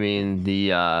 I mean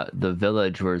the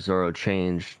village where Zoro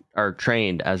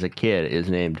trained as a kid is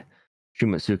named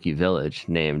Shimotsuki Village,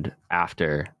 named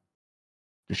after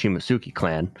the Shimotsuki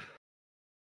clan.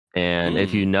 And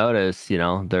if you notice,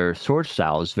 their sword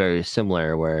style is very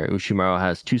similar, where Ushimaru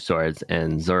has 2 swords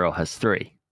and Zoro has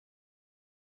 3.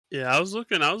 Yeah, I was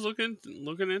looking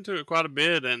into it quite a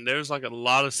bit, and there's like a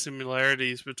lot of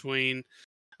similarities between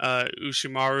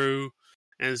Ushimaru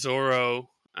and Zoro,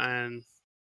 and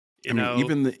I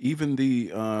mean, even the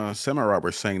samurai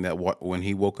were saying that when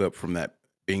he woke up from that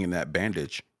being in that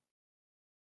bandage,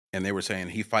 and they were saying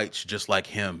he fights just like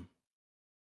him.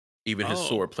 Even his oh,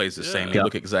 sword plays the same. yeah, They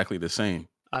look exactly the same.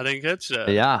 I didn't catch that.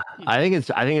 Yeah, I think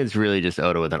it's really just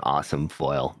Oda with an awesome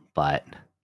foil, but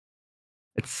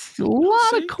it's a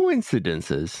lot of See?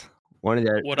 coincidences. One of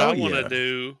the What Oh I want to yeah.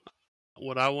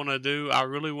 do, I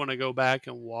really want to go back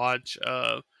and watch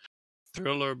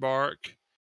Thriller Bark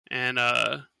and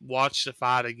watch the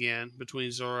fight again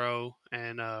between Zoro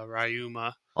and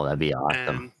Ryuma, oh, that'd be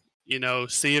awesome.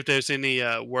 and see if there's any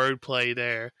wordplay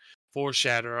there,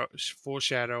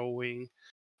 foreshadowing,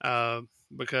 uh,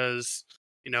 because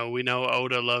we know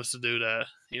Oda loves to do that.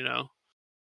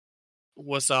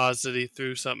 What's the odds that he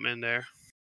threw something in there?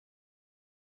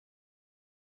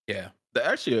 Yeah. That's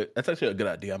actually a good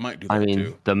idea. I might do I that mean,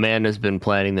 too. the man has been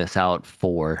planning this out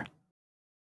for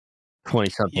 20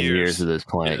 something years Years. at this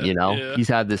point. Yeah. He's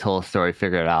had this whole story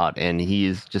figured out, and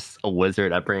he's just a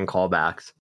wizard at bringing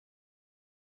callbacks.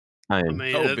 I I mean,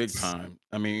 mean, Oh, big it's time.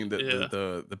 I mean, yeah.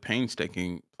 the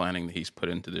painstaking planning that he's put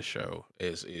into this show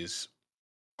is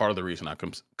part of the reason I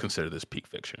consider this peak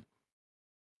fiction.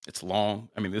 It's long.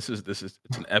 I mean, it's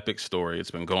an epic story.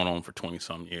 It's been going on for 20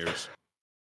 some years.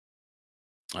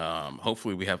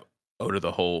 Hopefully we have Oda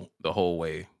the whole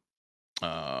way.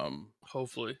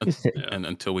 Hopefully, he's- yeah. And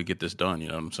until we get this done, you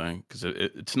know what I'm saying? Because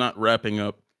it's not wrapping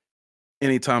up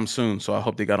anytime soon. So I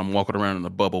hope they got him walking around in a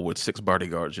bubble with 6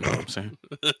 bodyguards. You know what I'm saying?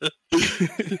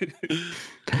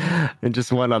 and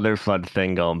just one other fun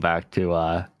thing going back to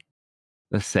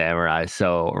the samurai.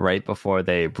 So right before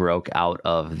they broke out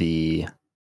of the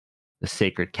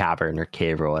sacred cavern or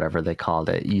cave or whatever they called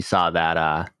it, you saw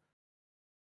that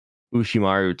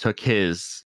Ushimaru took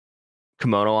his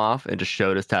kimono off and just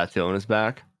showed his tattoo on his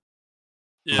back.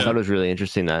 I thought Yeah, it was really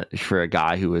interesting that for a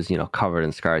guy who was, covered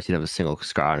in scars, he'd have a single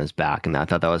scar on his back. And I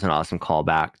thought that was an awesome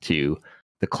callback to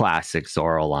the classic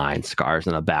Zoro line, scars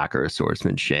on the back are a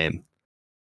swordsman's shame.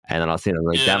 And then I was thinking,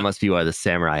 that yeah. must be why the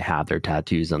samurai have their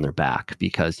tattoos on their back,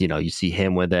 because, you see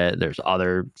him with it. There's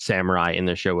other samurai in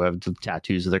the show who have the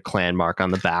tattoos of their clan mark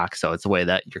on the back. So it's a way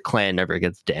that your clan never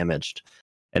gets damaged.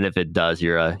 And if it does,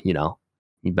 you're you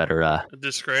better A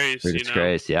disgrace, you're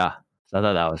disgraced. Yeah. So I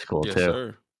thought that was cool Yes, too.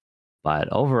 sir. But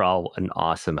overall, an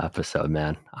awesome episode,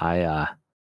 man. I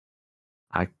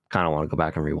kind of want to go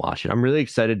back and rewatch it. I'm really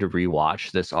excited to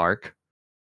rewatch this arc,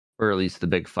 or at least the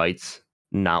big fights,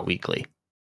 not weekly.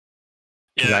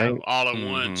 Yeah, Right? all at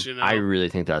Mhm. once. I really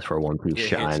think that's where One Piece It hits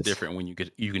shines. different when you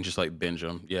can just like binge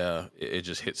them. Yeah, it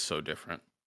just hits so different.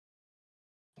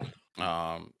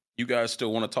 You guys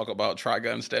still want to talk about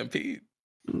Trigun Stampede?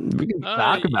 We can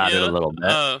talk about it a little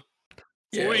bit.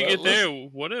 Before Yeah, you get let's- there,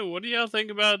 what do y'all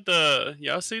think about the?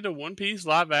 Y'all see the One Piece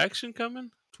live action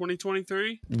coming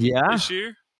 2023 Yeah. this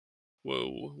year?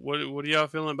 Whoa, what are y'all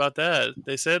feeling about that?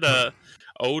 They said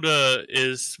Oda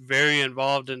is very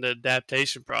involved in the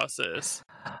adaptation process,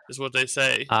 is what they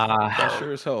say. I So-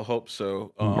 sure as hell hope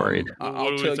so. I'm worried. What I'll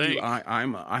do we tell you, think?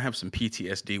 I have some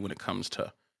PTSD when it comes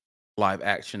to live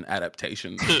action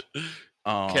adaptations.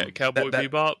 Cowboy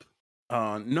Bebop.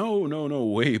 No,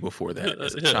 way before that.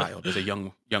 As a child, as a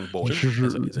young boy,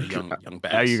 as a young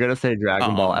bass. Are you gonna say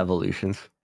Dragon Ball Um, Evolutions?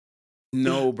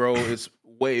 No, bro, it's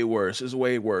way worse. It's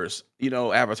way worse.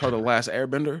 Avatar: The Last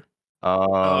Airbender.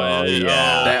 Oh yeah.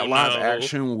 yeah, That Oh live no.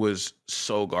 action was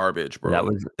so garbage, that bro.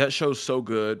 was That show's so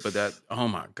good, but oh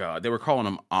my god, they were calling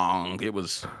him Ong. It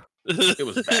was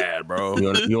bad, bro. you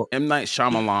want you M Night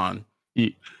Shyamalan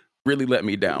you, really let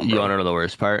me down, you want bro. to know the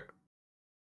worst part?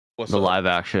 What's The up? live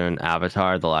action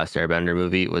Avatar, The Last Airbender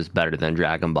movie was better than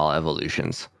Dragon Ball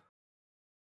Evolutions.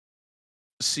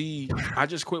 See, I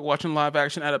just quit watching live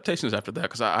action adaptations after that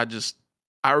because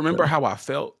I remember how I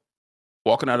felt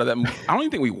walking out of that movie. I don't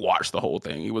even think we watched the whole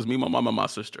thing. It was me, my mom, and my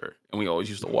sister, and we always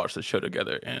used to watch the show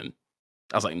together. And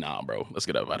I was like, nah, bro, let's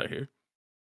get up out of here.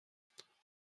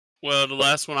 Well, the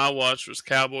last one I watched was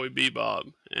Cowboy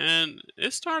Bebop, and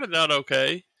it started out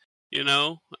okay, and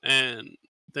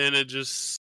then I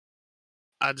just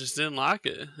didn't like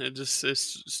it. It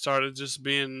started just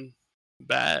being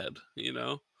bad,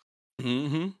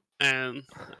 Mm-hmm. and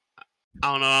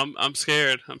I don't know. I'm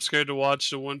scared. I'm scared to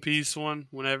watch the One Piece one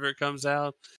whenever it comes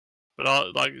out. But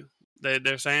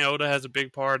they're saying Oda has a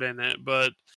big part in it,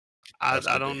 but That's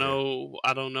I good to don't hear. know.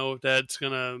 I don't know if that's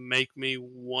gonna make me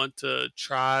want to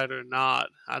try it or not.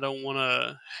 I don't want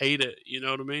to hate it. You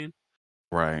know what I mean?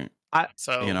 Right.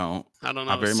 So You know, I don't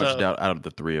I know. very much So doubt out of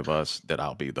the three of us that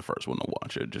I'll be the first one to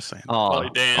watch it. Just saying. probably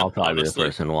Oh, Dan, I'll probably be the honestly.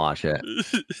 person to watch it.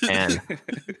 And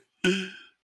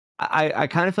I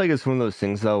kind of feel like it's one of those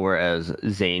things though, where as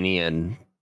zany and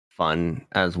fun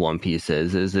as One Piece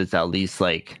is it's at least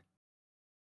like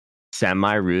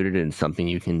semi-rooted in something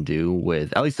you can do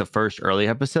with at least the first early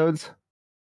episodes.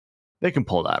 They can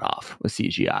pull that off with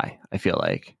CGI, I feel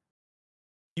like.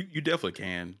 You definitely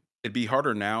can. It'd be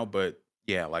harder now, but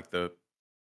yeah, like the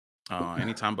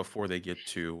anytime before they get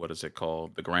to what is it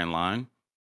called, the Grand Line,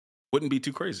 wouldn't be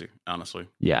too crazy, honestly.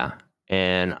 Yeah.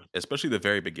 And Especially the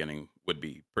very beginning would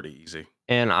be pretty easy.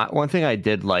 one thing I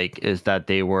did like is that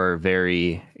they were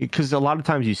very, because a lot of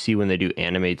times you see when they do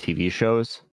anime TV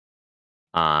shows,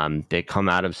 they come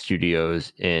out of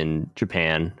studios in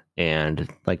Japan and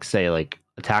like say like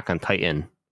Attack on Titan,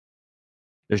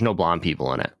 there's no blonde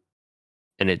people in it,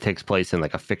 and it takes place in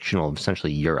like a fictional,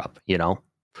 essentially Europe.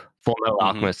 Full Metal Mhm.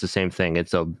 Alchemist, the same thing.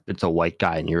 It's a white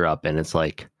guy in Europe, and it's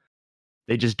like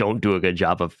they just don't do a good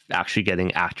job of actually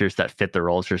getting actors that fit the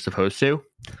roles you're supposed to.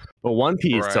 But One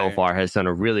Piece so Right. far has done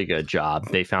a really good job.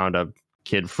 They found a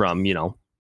kid from,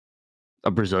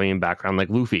 a Brazilian background like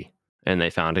Luffy, and they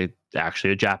found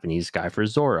actually a Japanese guy for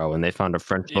Zoro, and they found a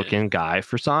French looking guy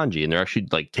for Sanji, and they're actually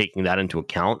like taking that into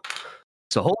account.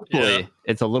 So hopefully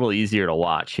it's a little easier to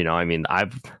watch. I mean,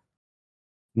 I've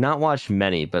not watched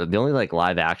many, but the only like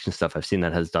live action stuff I've seen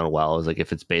that has done well is like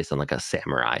if it's based on like a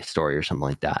samurai story or something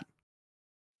like that.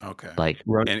 Okay. Like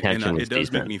Rurouni And Kenshin was it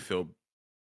does make decent. me feel.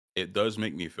 It does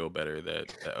make me feel better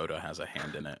that Oda has a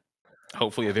hand in it.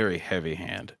 Hopefully, a very heavy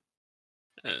hand.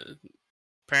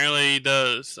 Apparently he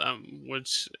does,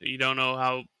 which you don't know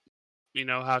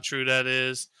how true that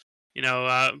is.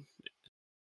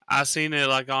 I seen it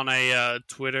like on a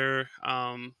Twitter,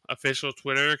 official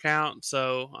Twitter account.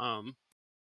 So,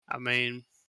 I mean,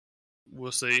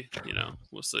 we'll see.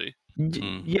 We'll see.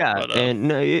 Yeah, But, and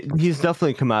no, he's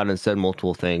definitely come out and said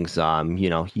multiple things.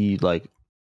 He like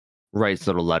writes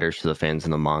little letters to the fans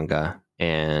in the manga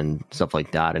and stuff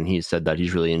like that, and he said that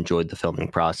he's really enjoyed the filming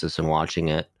process and watching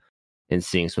it and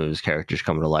seeing some of his characters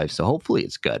come to life. So hopefully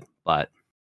it's good. But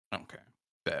Okay.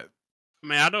 That. I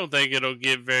mean, I don't think it'll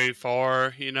get very far,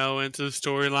 into the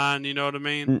storyline. You know what I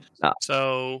mean?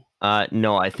 So,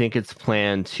 no, I think it's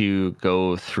planned to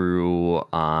go through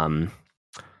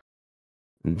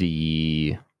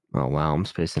the oh wow, I'm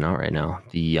spacing out right now.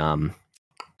 The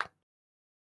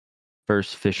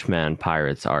first Fishman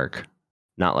Pirates arc.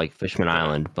 Not like Fishman Okay.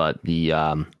 Island, but the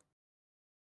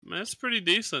it's pretty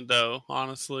decent though,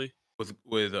 honestly.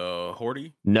 With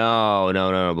Horty?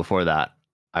 No, before that.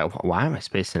 Why am I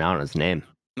spacing out on his name?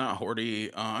 Not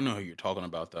Horty. I know who you're talking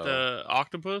about though. The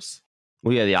octopus.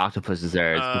 Well, yeah, the octopus is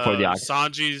there. It's before the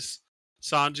octopus.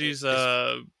 Sanji's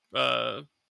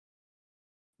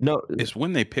No, It's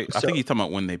when they pick. I think he's talking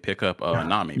about when they pick up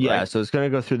Nami. yeah, right? so it's gonna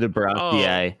go through the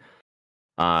Baratheon,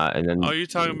 and then you're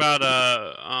talking about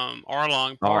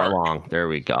Arlong Park. Arlong. There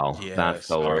we go. Yes, That's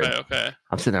the word. Okay.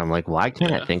 I'm sitting there. I'm like, why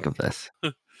can't I think of this?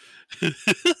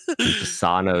 He's a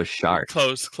saw-nosed shark.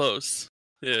 Close.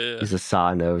 Yeah. He's a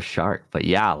saw-nosed shark. But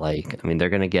yeah, like, I mean, they're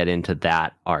gonna get into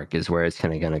that arc is where it's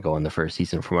kind of gonna go in the first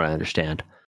season, from what I understand.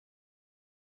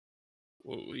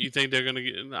 You think they're gonna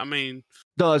get? I mean,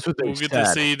 no, that's what we'll get to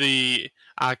see the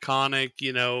iconic,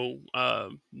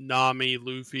 Nami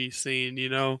Luffy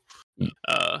scene.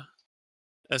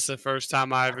 That's the first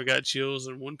time I ever got chills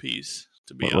in One Piece.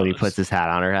 To be honest, when he puts his hat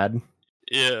on her head.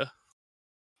 Yeah.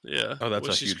 Oh, that's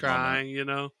when a she's huge crying.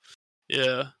 moment.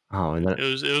 Yeah, Oh, and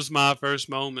it was my first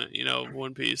moment, of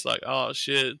One Piece. Like, oh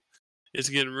shit, it's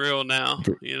getting real now.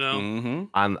 th-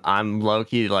 Mm-hmm. I'm low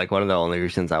key like one of the only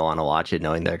reasons I want to watch it,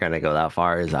 knowing they're gonna go that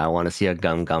far, is I want to see a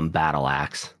Gum Gum battle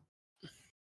axe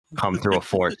come through a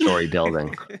 4-story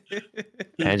building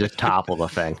and just topple the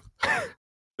thing.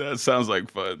 That sounds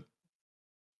like fun.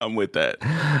 I'm with that.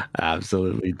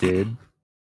 Absolutely, dude.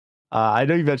 I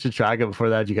know you mentioned Trigun before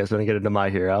that. Do you guys want to get into My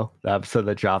Hero, the episode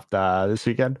that dropped this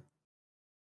weekend?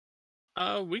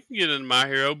 We can get into My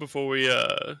Hero before we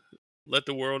let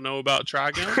the world know about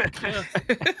Trigun.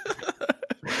 Yeah.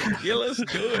 Yeah, let's do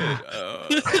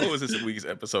it. What was this week's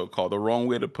episode called? The Wrong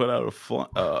Way to Put Out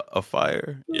a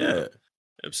Fire? Yeah.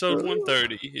 Episode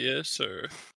 130. Yes, sir.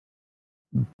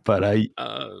 But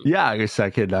Uh, yeah, I guess I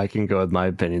can go with my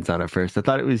opinions on it first. I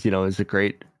thought it was, it was a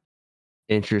great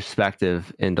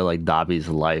introspective into like Dabi's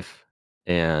life,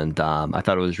 and I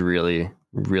thought it was really,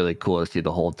 really cool to see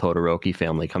the whole Todoroki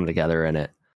family come together in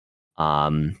it.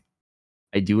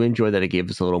 I do enjoy that it gave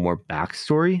us a little more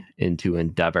backstory into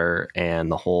Endeavor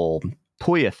and the whole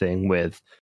Toya thing with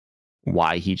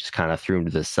why he just kind of threw him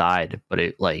to the side. But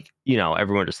it, like,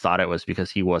 everyone just thought it was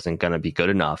because he wasn't going to be good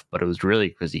enough, but it was really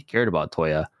because he cared about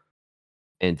Toya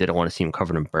and didn't want to see him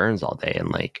covered in burns all day. And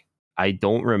like, I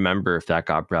don't remember if that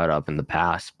got brought up in the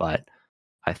past, but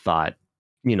I thought,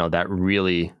 that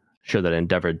really showed that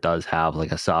Endeavor does have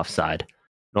like a soft side,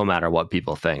 no matter what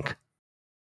people think.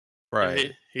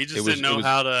 Right. He just didn't know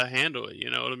how to handle it. You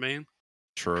know what I mean?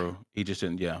 True. He just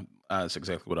didn't. Yeah, that's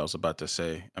exactly what I was about to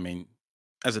say. I mean,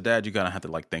 as a dad, you gotta have to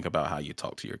like think about how you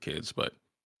talk to your kids, but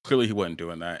clearly he wasn't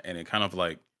doing that, and it kind of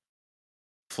like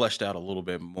fleshed out a little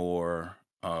bit more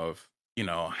of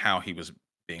how he was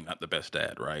being not the best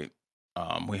dad. Right.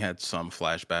 We had some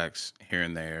flashbacks here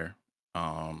and there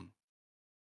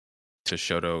to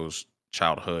Shoto's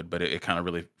childhood, but it kind of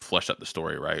really fleshed out the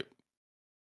story, right?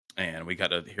 And we got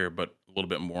to hear but a little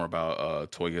bit more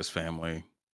about Toya's family,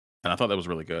 and I thought that was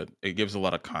really good. It gives a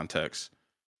lot of context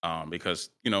because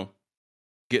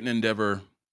getting Endeavor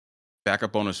back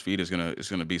up on his feet is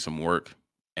gonna be some work,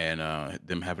 and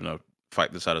them having to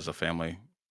fight this out as a family,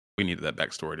 we needed that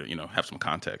backstory to have some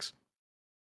context.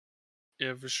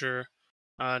 Yeah, for sure.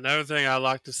 Another thing I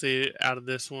like to see out of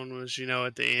this one was,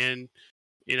 at the end,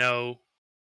 you know,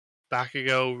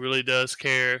 Bakugo really does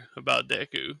care about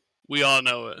Deku. We all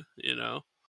know it.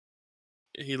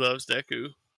 He loves Deku.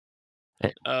 Eh,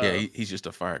 Yeah, Uh, he's just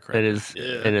a firecracker.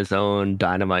 in his own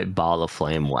dynamite ball of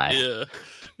flame way.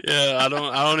 yeah. I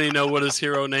don't even know what his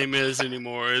hero name is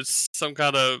anymore. It's some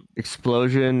kind of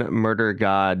Explosion, murder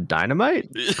god, dynamite.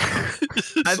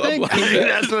 I think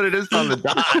that's what it is on the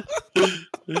dot.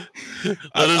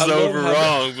 That is over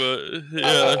wrong, but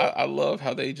yeah. I love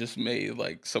how they just made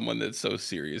like someone that's so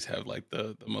serious have like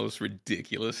the most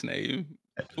ridiculous name.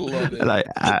 Love it. And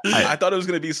I thought it was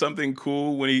gonna be something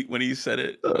cool when he said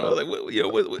it. And I was like,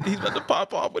 what, he's about to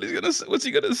pop off. What's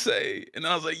he gonna say? And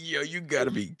I was like, yo, you gotta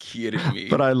be kidding me.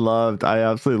 But I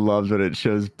absolutely loved when it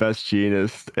shows Best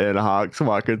Jeanist and Hawks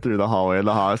walking through the hallway in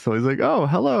the hospital. He's like, oh,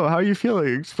 hello, how are you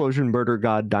feeling? Explosion, murder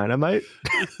god, dynamite.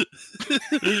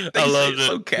 I loved it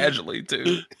so casually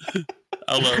too.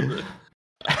 I loved it.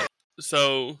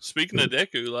 So speaking of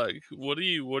Deku, like, what do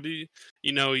you,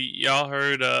 y'all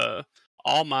heard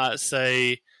All Might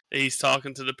say that he's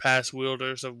talking to the past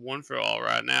wielders of One for All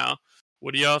right now.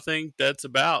 What do y'all think that's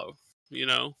about?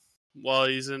 While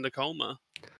he's in the coma.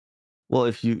 Well,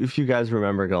 if you guys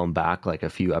remember going back like a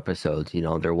few episodes,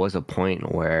 there was a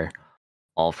point where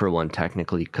All for One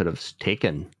technically could have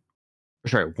taken,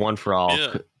 sorry, One for All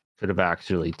could have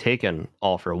actually taken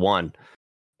All for One.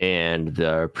 And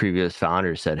the previous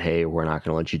founder said, hey, we're not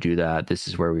going to let you do that. This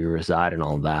is where we reside and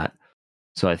all that.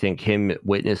 So I think him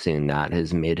witnessing that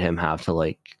has made him have to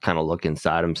like kind of look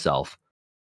inside himself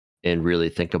and really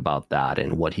think about that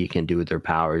and what he can do with their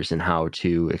powers and how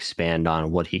to expand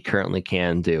on what he currently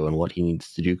can do and what he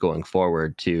needs to do going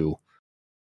forward to,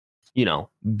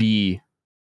 be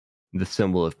the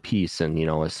symbol of peace and,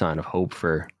 a sign of hope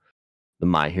for the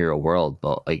My Hero world.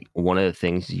 But like one of the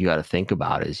things you got to think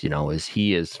about is, is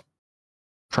he is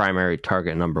primary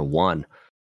target number one.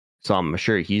 So I'm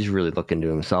sure he's really looking to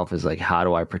himself as like, how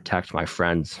do I protect my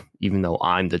friends, even though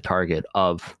I'm the target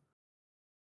of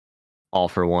All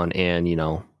for One and,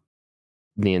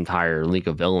 the entire League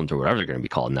of Villains or whatever they're going to be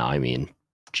called now. I mean,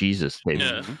 Jesus,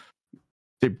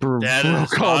 they broke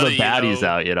all the baddies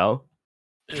out,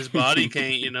 His body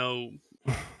can't,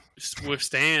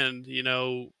 withstand,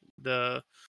 the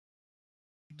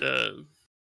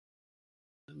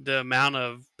amount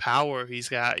of power he's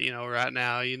got, right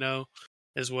now,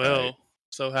 as well. Right.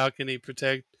 So how can he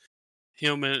protect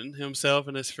him and himself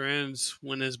and his friends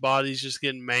when his body's just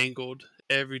getting mangled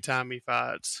every time he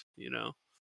fights.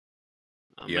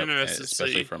 I'm Yep, interested to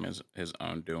especially see. from his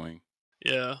own doing.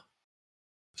 Yeah.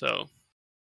 So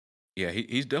Yeah,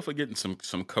 he's definitely getting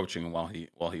some coaching while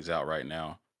he's out right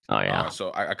now. Oh yeah.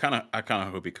 So I kind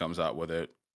of hope he comes out with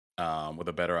it, with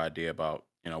a better idea about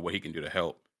what he can do to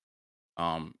help.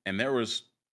 And there was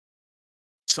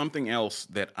something else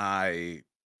that I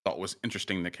thought was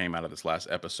interesting that came out of this last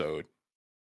episode.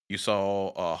 You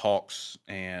saw Hawks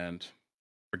and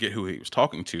forget who he was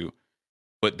talking to,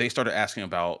 but they started asking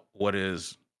about what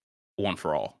is One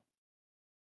for All,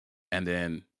 and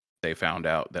then they found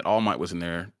out that All Might was in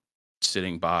there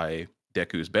sitting by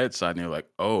Deku's bedside, and they're like,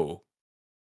 "Oh,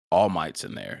 All Might's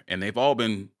in there," and they've all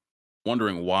been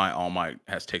wondering why All Might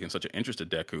has taken such an interest in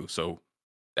Deku. So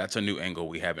that's a new angle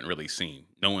we haven't really seen.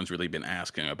 No one's really been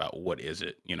asking about what is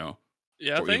it,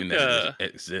 yeah, I or even think that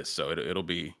it exists. So it'll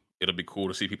be cool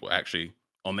to see people actually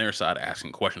on their side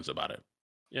asking questions about it.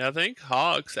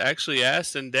 Hawks actually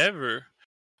asked Endeavor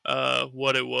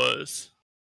what it was,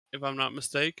 if I'm not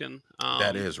mistaken.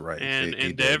 That is right. And He did.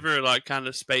 Endeavor like kind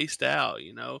of spaced out,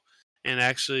 and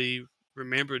actually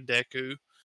remembered Deku,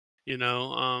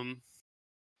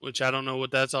 which I don't know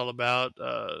what that's all about.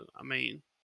 I mean,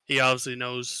 he obviously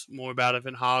knows more about it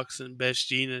than Hawks and Best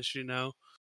Genius,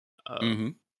 hmm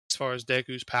as far as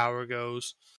Deku's power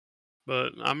goes.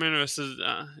 But I'm interested,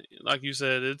 like you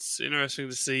said, it's interesting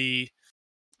to see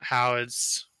how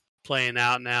it's playing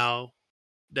out now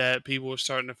that people are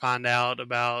starting to find out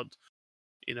about,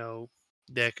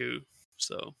 Deku.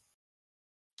 So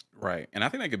Right, and I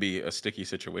think that could be a sticky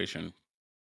situation,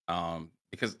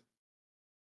 because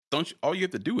don't you, all you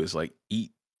have to do is like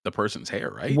eat the person's hair,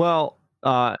 right? Well,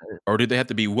 Or do they have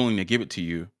to be willing to give it to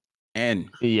you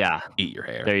and yeah. eat your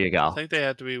hair? There you I go. think they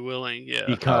have to be willing. Yeah.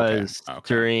 Because Okay.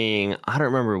 during I don't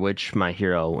remember which My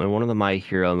Hero in one of the My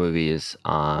Hero movies,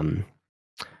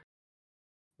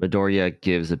 Midoriya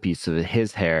gives a piece of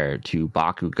his hair to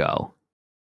Bakugo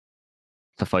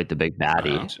to fight the big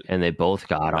baddie, Gotcha. and they both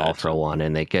got all for Gotcha. one,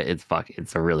 and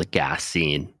it's a really gas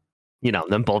scene.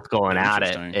 Them both going at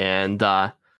it, Interesting.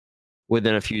 and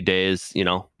within a few days,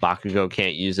 Bakugo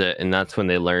can't use it, and that's when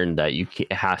they learned that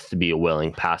it has to be a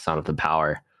willing pass on of the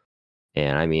power.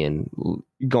 And I mean,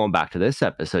 going back to this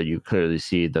episode, you clearly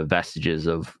see the vestiges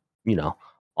of,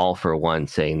 All for One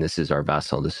saying, "This is our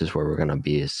vessel. This is where we're going to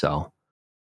be." So,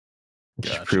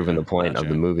 just Gotcha, proving the point of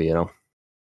the gotcha. movie,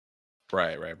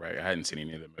 Right. I hadn't seen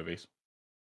any of the movies.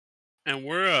 And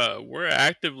we're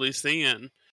actively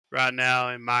seeing right now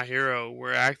in My Hero,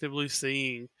 we're actively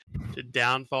seeing the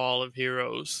downfall of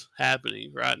heroes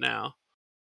happening right now.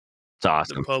 It's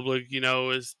awesome. The public,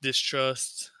 is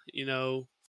distrust,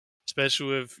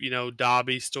 especially with,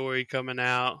 Dobby's story coming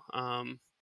out. All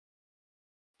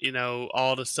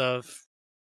the stuff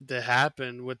that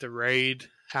happened with the raid,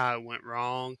 how it went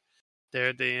wrong there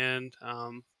at the end.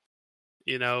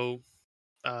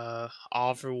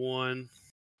 All for One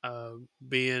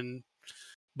being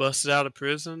busted out of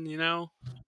prison,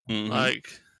 Mhm.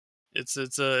 like it's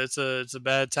a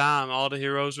bad time. All the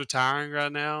heroes retiring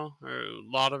right now, or a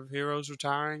lot of heroes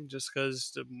retiring just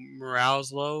because the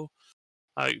morale's low.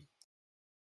 Like,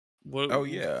 what? Oh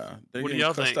yeah, they're What do getting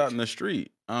y'all cussed think? out in the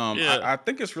street. Yeah, I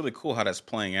think it's really cool how that's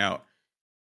playing out.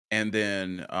 And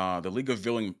then the League of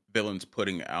Villains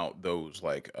putting out those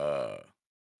like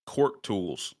court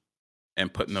tools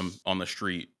and putting them on the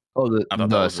street. Oh, I thought that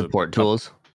the was support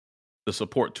tools. the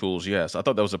support tools. Yes, I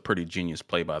thought that was a pretty genius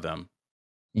play by them.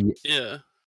 yeah,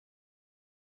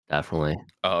 Definitely.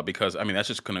 Because I mean that's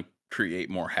just gonna create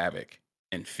more havoc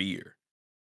and fear,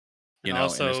 and and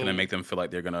it's gonna also, make them feel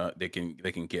like they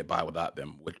can get by without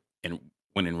them.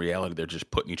 When in reality they're just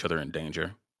putting each other in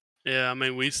danger. yeah. I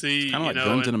mean, we see, Kind of like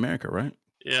guns in America, right?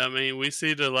 yeah. I mean, we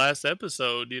see the last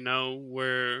episode,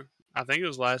 where I think it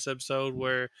was last episode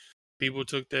where people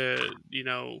took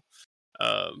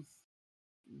um,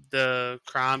 the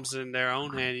crimes in their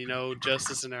own hand,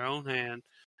 justice in their own hand,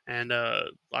 and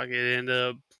like it ended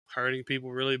up hurting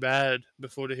people really bad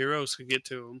before the heroes could get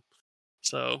to them.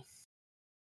 So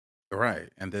Right.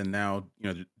 And then now,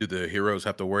 do the heroes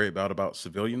have to worry about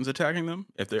civilians attacking them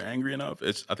if they're angry enough?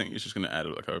 I think it's just going to add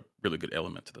like a really good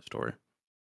element to the story.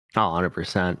 Oh,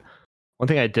 100%. One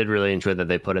thing I did really enjoy that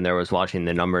they put in there was watching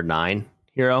the number 9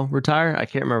 hero retire. I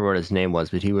can't remember what his name was,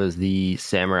 but he was the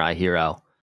samurai hero.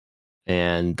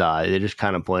 And they just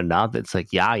kind of pointed out that it's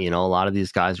like, yeah, a lot of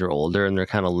these guys are older and they're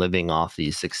kind of living off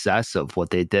the success of what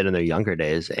they did in their younger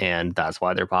days. And that's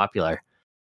why they're popular.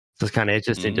 So it's kind of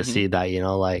interesting to Mhm. see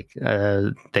that,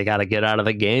 they got to get out of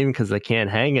the game because they can't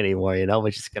hang anymore,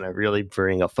 which is going to really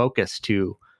bring a focus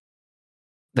to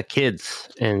the kids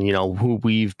and who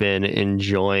we've been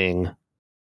enjoying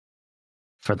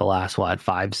for the last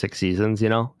 5-6 seasons.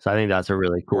 So I think that's a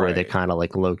really cool way they Right. kind of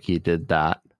like low-key did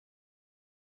that.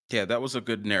 Yeah, that was a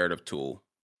good narrative tool,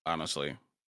 honestly.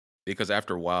 Because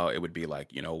after a while, it would be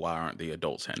like, why aren't the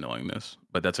adults handling this?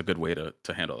 But that's a good way to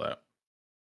handle that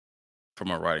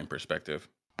from a writing perspective.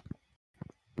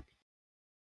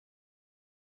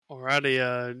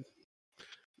 Alrighty,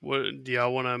 what do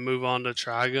y'all want to move on to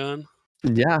Trigun?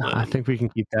 Yeah, I think we can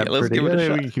keep that let's pretty. give it a We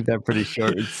shot. can keep that pretty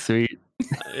short and sweet.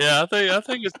 Yeah, I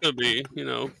think it's gonna be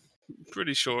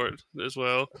pretty short as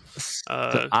well.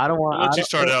 So I don't want. I'll let you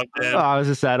start out, Dan. I was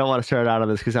just saying I don't want to start out on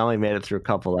this because I only made it through a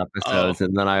couple episodes,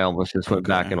 and then I almost just went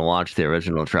back Okay. and watched the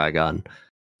original Trigun.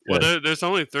 Well, there's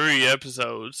only 3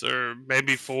 episodes, or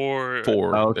maybe 4.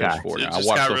 4. Okay. There's 4 It now. I just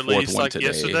watched got the 4th released one like today.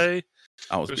 yesterday.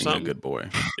 I was or being something. a good boy.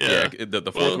 Yeah. The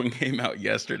 4th Well, one came out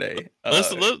yesterday.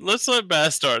 Let's let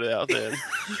Bass start it out then.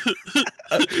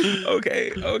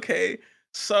 Okay.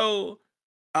 So,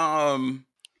 I'm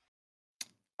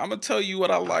gonna tell you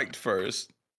what I liked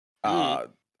first. I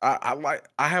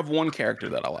have one character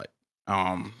that I like.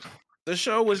 The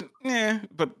show was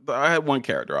but I had one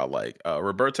character I like.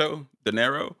 Roberto De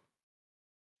Niro.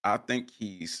 I think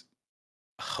he's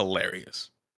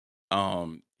hilarious.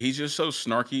 He's just so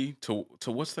snarky to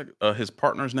what's his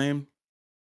partner's name?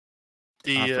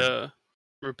 The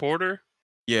reporter.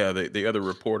 Yeah, the other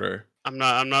reporter. I'm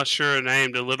not sure her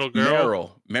name. The little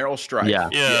girl. Meryl Streep. Yeah.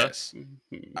 Yes.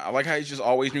 I like how he's just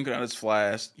always drinking out his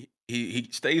flask. He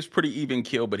stays pretty even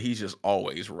keel, but he's just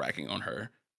always racking on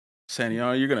her, saying,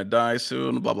 you're gonna die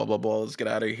soon, blah blah blah blah. Let's get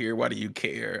out of here. Why do you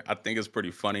care? I think it's pretty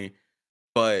funny.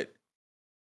 But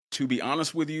to be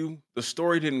honest with you, the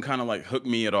story didn't kind of like hook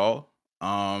me at all.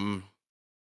 Kind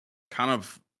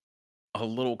of a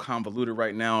little convoluted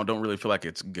right now. Don't really feel like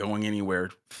it's going anywhere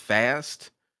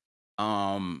fast.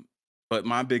 But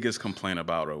my biggest complaint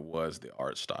about it was the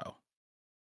art style.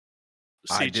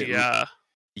 CGI.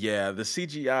 Yeah, the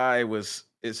CGI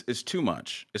is too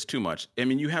much. It's too much. I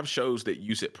mean, you have shows that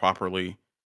use it properly,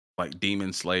 like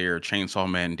Demon Slayer, Chainsaw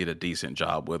Man did a decent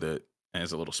job with it, and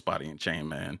it's a little spotty in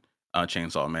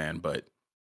Chainsaw Man, but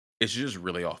it's just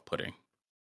really off-putting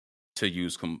to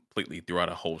use completely throughout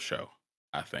a whole show.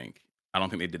 I don't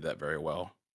think they did that very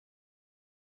well.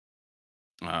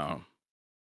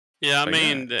 Yeah, I But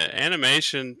mean, yeah. the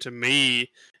animation to me,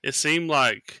 it seemed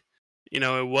like,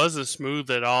 it wasn't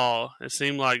smooth at all. It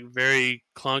seemed like very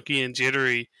clunky and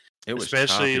jittery, It was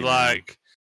especially choppy, man. like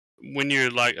when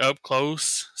you're like up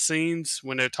close scenes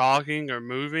when they're talking or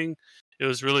moving. It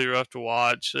was really rough to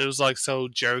watch. It was like so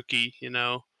jerky,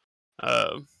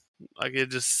 like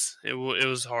it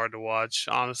was hard to watch,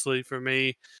 honestly, for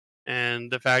me. And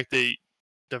the fact that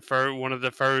one of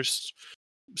the first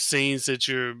scenes that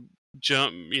you're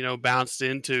bounced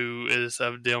into is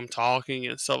of them talking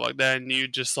and stuff like that, and you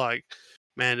just like,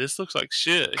 man, this looks like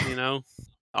shit,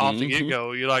 off the get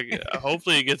go. You're like,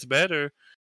 hopefully it gets better,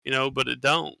 but it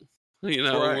don't.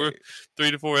 We're Right.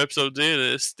 3 to 4 episodes in,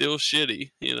 and it's still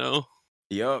shitty.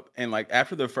 Yep. And like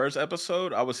after the first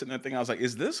episode, I was sitting there thinking, I was like,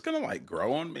 is this gonna like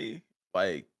grow on me?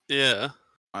 Like, Yeah.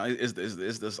 is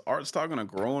this art style gonna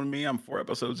grow on me? I'm 4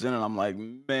 episodes in, and I'm like,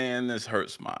 man, this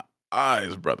hurts my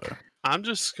eyes, brother. I'm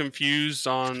just confused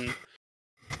on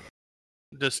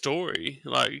the story.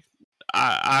 Like,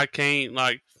 I can't,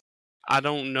 like, I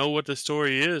don't know what the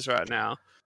story is right now.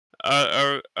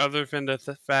 Or other than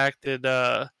the fact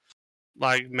that,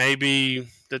 like, maybe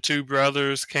the 2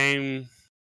 brothers came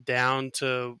down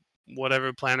to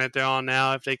whatever planet they're on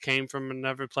now, if they came from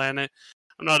another planet.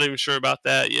 I'm not even sure about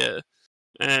that yet.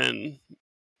 And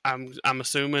I'm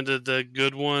assuming that the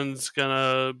good one's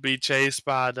gonna be chased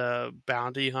by the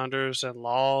bounty hunters and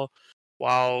law,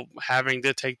 while having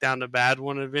to take down the bad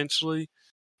one eventually,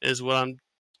 is what I'm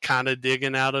kind of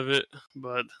digging out of it.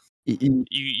 But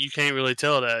you can't really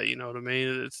tell that, you know what I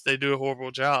mean? They do a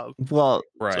horrible job. Well,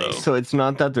 Right. so it's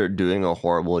not that they're doing a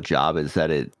horrible job; it's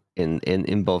that it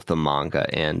in both the manga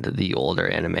and the older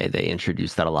anime, they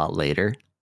introduced that a lot later.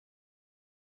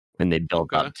 And they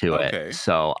built up to it.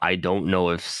 So I don't know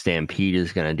if Stampede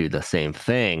is going to do the same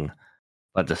thing,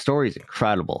 but the story is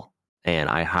incredible. And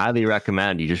I highly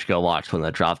recommend you just go watch when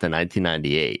that dropped in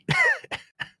 1998.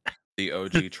 The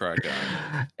OG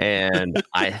Trigun. And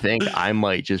I think I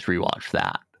might just rewatch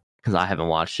that because I haven't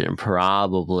watched it in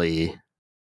probably,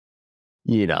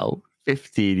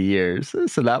 15 years.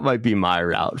 So that might be my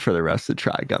route for the rest of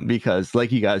Trigun because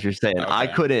like you guys are saying,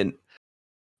 Okay.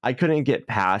 I couldn't get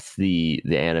past the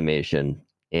animation,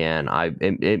 and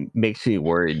it makes me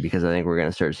worried because I think we're going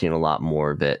to start seeing a lot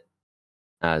more of it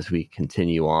as we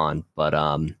continue on. But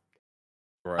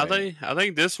Right. I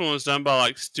think this one was done by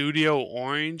like Studio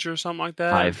Orange or something like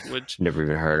that, I've which never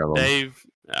even heard of them.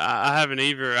 I haven't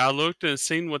either. I looked and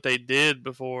seen what they did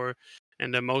before,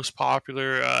 and the most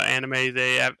popular anime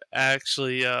they have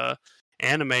actually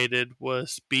animated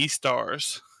was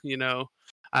Beastars. You know,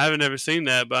 I haven't ever seen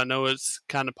that, but I know it's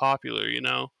kind of popular. You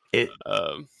know, It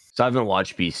um, So I haven't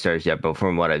watched Beastars yet, but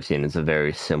from what I've seen, it's a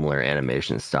very similar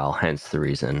animation style. Hence the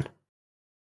reason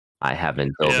I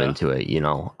haven't dove yeah. into it.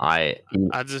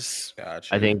 I just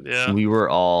Gotcha. I think yeah. we were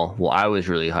all I was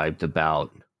really hyped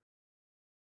about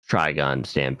Trigun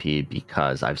Stampede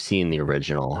because I've seen the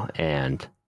original and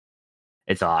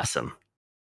it's awesome.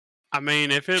 I mean,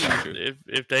 Gotcha.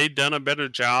 if they'd done a better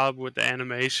job with the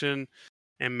animation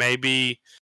and maybe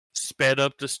sped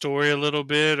up the story a little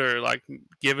bit or like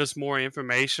give us more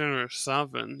information or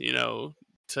something, you know,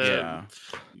 to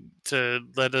Yeah.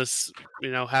 let us,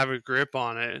 you know, have a grip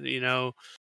on it, you know,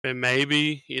 and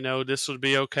maybe, you know, this would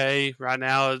be okay. Right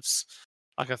now it's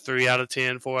like a 3 out of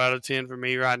 10, 4 out of 10 for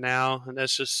me right now, and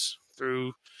that's just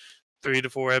through 3 to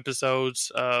 4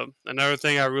 episodes. Another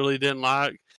thing I really didn't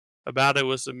like about it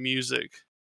was the music.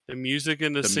 The music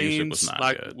in the The music was scenes not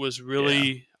like good. was Yeah.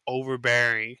 really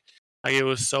overbearing. Like it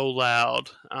was so loud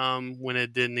when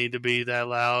it didn't need to be that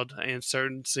loud in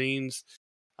certain scenes.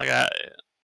 Like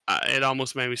it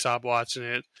almost made me stop watching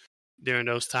it during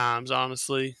those times.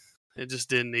 Honestly, it just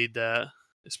didn't need that,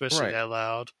 especially Right. that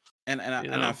loud. And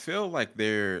You I know, feel like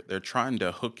they're trying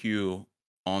to hook you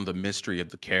on the mystery of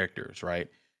the characters, right?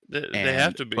 they have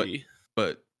And to but be.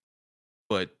 but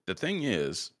but the thing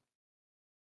is,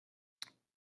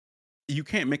 you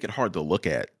can't make it hard to look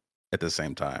at the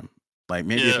same time. Like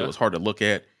maybe if it Yeah, was hard to look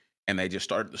at and they just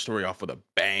started the story off with a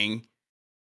bang,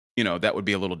 that would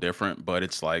be a little different, but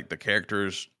it's like the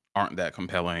characters aren't that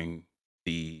compelling.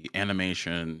 The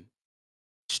animation,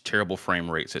 it's terrible frame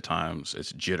rates at times.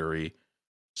 It's jittery.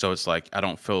 So it's like I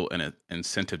don't feel an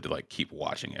incentive to like keep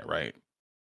watching it, right?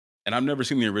 And I've never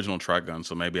seen the original Trigun,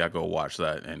 so maybe I go watch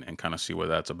that and kind of see what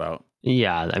that's about.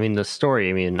 Yeah, I mean the story.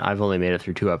 I mean, I've only made it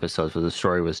through 2 episodes, but the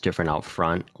story was different out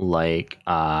front. Like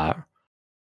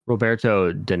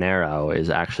Roberto De Niro is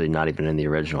actually not even in the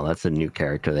original. That's a new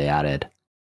character they added.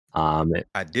 Um,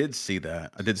 I did see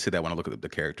that. I did see that when I look at the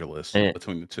character list and,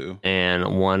 between the two.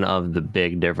 and one of the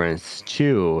big difference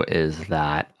too is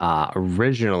that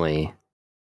originally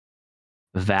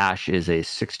Vash is a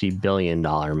 $60 billion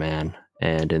man,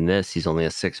 and in this he's only a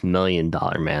 $6 million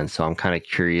man. So I'm kind of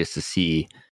curious to see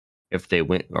if they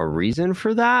went a reason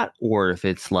for that, or if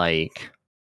it's like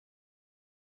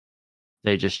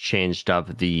they just changed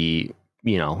up the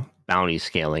bounty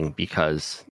scaling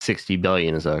because 60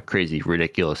 billion is a crazy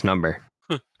ridiculous number.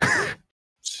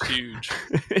 it's huge.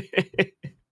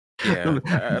 Yeah,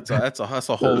 that's a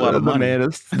whole lot the of money.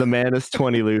 man is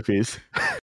 20 luffy's.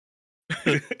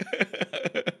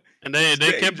 And It's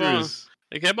they kept on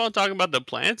dangerous. talking about the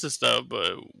plants and stuff,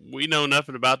 but we know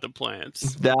nothing about the plants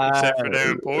except for they're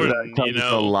That important. You comes a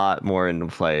know, lot more into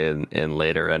play in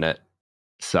later in it.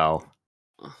 So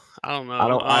I don't I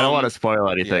know. don't want to spoil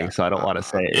anything, Yeah, so I don't want to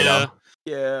say it. Yeah.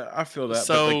 yeah, I feel that.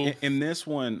 But like So in this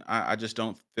one, I just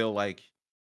don't feel like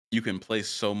you can place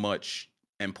so much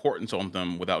importance on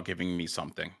them without giving me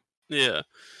something. yeah,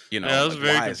 I was Like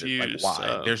very why is it? Like confused.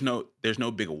 why? There's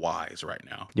no big whys right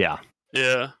now. Yeah.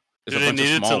 Yeah, There's do a they bunch of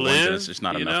need it to small ones, and it's live? just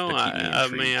not You enough know, to keep me I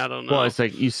mean, intrigued. I don't Well, know. it's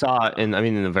like you saw in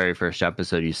the very first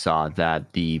episode, you saw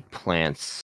that the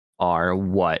plants are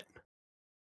what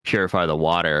purify the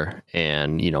water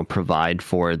and provide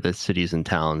for the cities and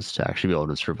towns to actually be able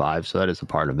to survive. So that is a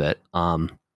part of it.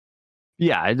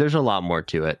 Yeah, there's a lot more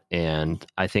to it, and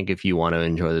I think if you want to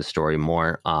enjoy the story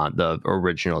more, the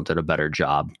original did a better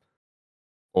job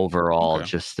overall, Okay.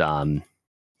 just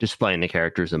displaying the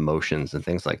characters' emotions and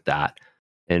things like that.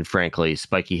 And frankly,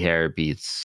 spiky hair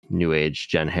beats new age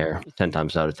Gen hair 10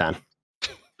 times out of 10.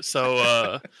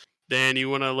 So, Dan, you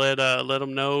want to let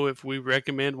them know if we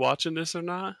recommend watching this or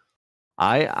not?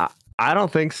 I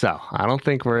don't think so. I don't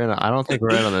think we're in. I don't think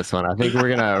we're in on this one. I think we're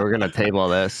gonna table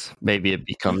this. Maybe it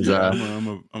becomes Yeah,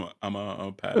 I'm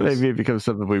a pass. maybe it becomes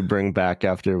something we bring back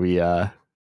after we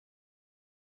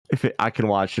I can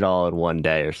watch it all in one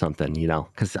day or something,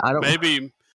 because I don't.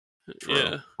 Maybe, True.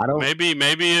 yeah. I don't. Maybe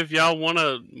if y'all want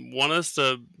us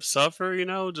to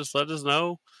suffer, just let us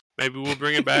know. Maybe we'll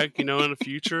bring it back, in the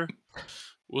future.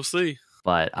 We'll see.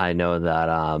 But I know that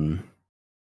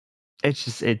it's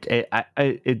just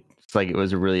it's like it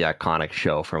was a really iconic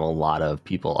show from a lot of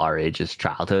people our age's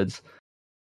childhoods,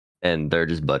 and they're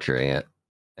just butchering it,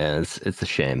 and it's a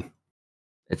shame.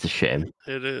 It's a shame.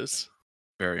 It is.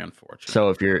 Very unfortunate. So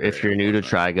if you're Very new to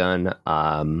unfortunate.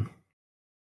 Trigun,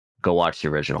 go watch the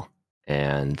original,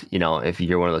 And if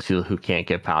you're one of those people who can't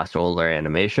get past older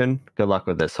animation, good luck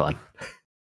with this one.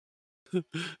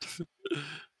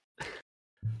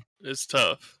 It's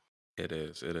tough. It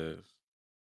is. It is.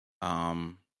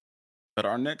 But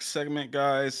our next segment,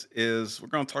 guys, is we're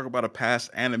going to talk about a past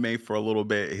anime for a little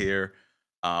bit here.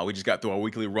 We just got through our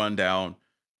weekly rundown,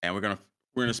 and we're gonna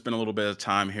spend a little bit of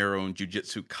time here on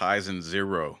Jujutsu Kaisen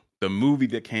Zero, the movie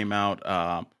that came out.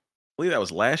 I believe that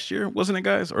was last year, wasn't it,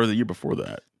 guys, or the year before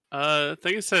that? I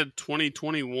think it said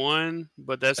 2021,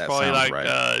 but that's That probably sounds like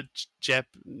right.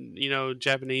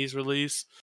 Japanese release.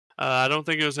 I don't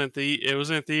think it was it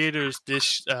was in theaters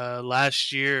this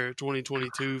last year,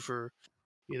 2022 for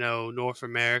North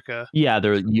America. Yeah,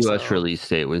 the U.S. So release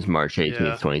date was March 18th,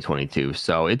 yeah, 2022.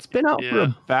 So it's been out for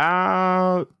yeah.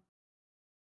 about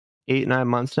 8-9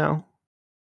 months now.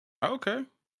 Okay.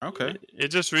 Okay. It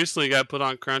just recently got put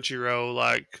on Crunchyroll,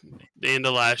 like the end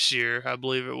of last year, I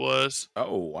believe it was.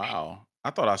 Oh, wow.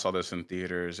 I thought I saw this in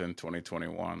theaters in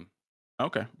 2021.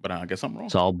 Okay, but I guess I'm wrong.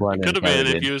 It's all It blended could have together, been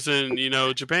if dude. you was in,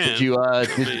 Japan. Did you? I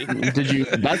Did you?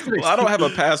 That's an Well, I don't have a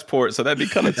passport, so that'd be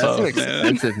kind of that's an tough, man.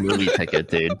 expensive movie ticket,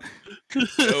 dude.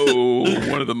 Oh,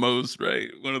 one of the most, right?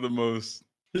 One of the most.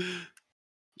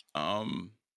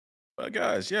 But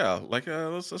guys, yeah, like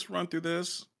let's run through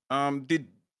this. I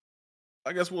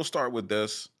guess we'll start with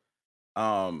this.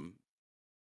 Um,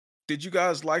 did you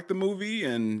guys like the movie,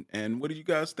 and what do you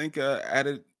guys think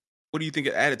added? What do you think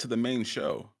it added to the main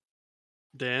show?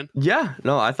 Dan? Yeah,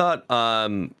 no, I thought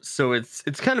so it's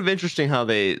kind of interesting how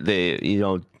they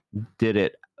did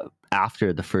it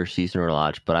after the first season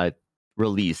relaunch, but I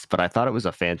thought it was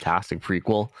a fantastic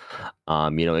prequel.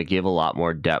 It gave a lot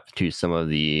more depth to some of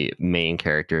the main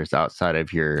characters outside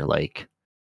of your like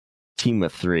team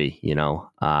of three,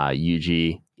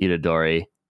 Yuji, Itadori,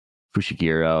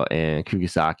 Fushiguro, and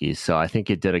Kugisaki. So I think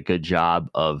it did a good job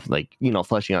of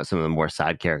fleshing out some of the more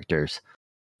side characters,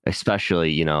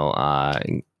 especially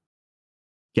Geto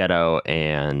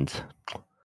and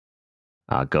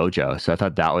Gojo. So I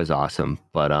thought that was awesome.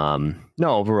 But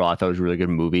no, overall, I thought it was a really good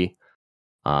movie.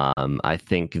 I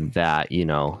think that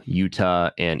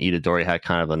Yuta and Itadori had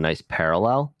kind of a nice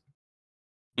parallel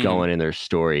going in their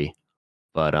story,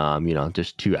 but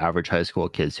just two average high school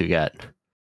kids who get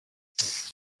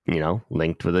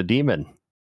linked with a demon.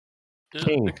 Yeah,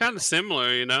 King. they're kind of similar,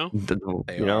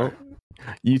 They are.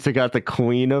 Yuta got the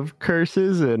queen of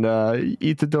curses, and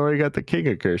Itadori got the king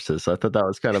of curses. So I thought that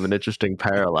was kind of an interesting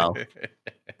parallel.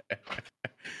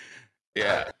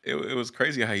 Yeah, it was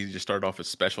crazy how he just started off as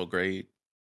special grade.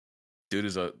 Dude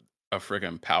is a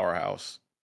freaking powerhouse.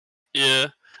 Yeah,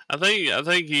 I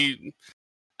think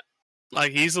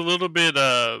he's a little bit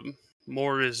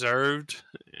more reserved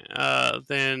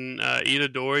than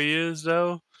Itadori is,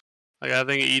 though. Like I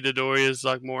think Itadori is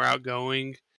like more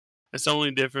outgoing. It's the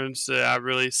only difference that I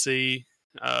really see.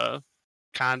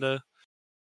 Kinda,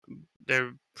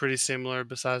 they're pretty similar.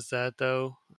 Besides that,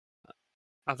 though,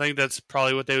 I think that's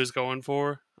probably what they was going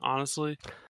for. Honestly,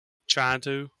 trying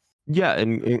to. Yeah,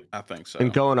 and I think so.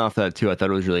 and going off that too, I thought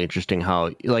it was really interesting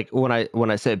how, like, when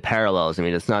I said parallels, I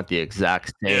mean it's not the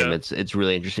exact same. Yeah. It's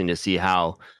really interesting to see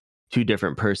how two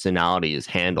different personalities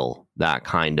handle that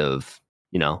kind of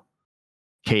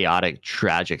chaotic,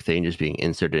 tragic thing just being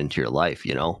inserted into your life.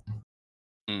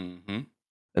 Mm-hmm.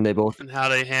 And they both, And how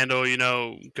they handle,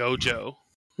 Gojo.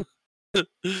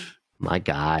 my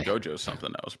guy. Gojo's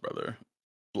something else, brother.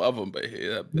 Love him, but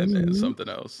that man's something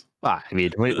else. I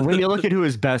mean, when you look at who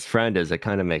his best friend is, it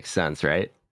kind of makes sense, right?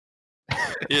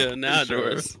 Yeah, now it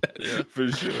sure. does. Yeah.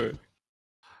 For sure.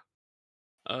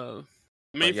 I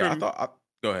But mean, yeah,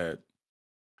 go ahead.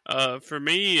 for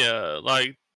me,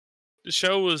 like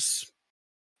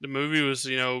the movie was,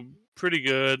 pretty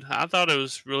good. I thought it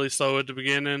was really slow at the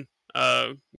beginning.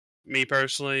 Me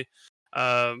personally,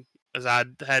 as I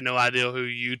had no idea who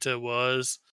Yuta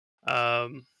was.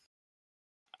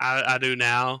 I do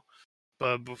now,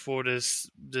 but before this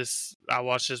I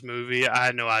watched this movie, I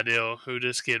had no idea who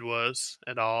this kid was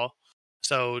at all.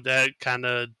 So that kind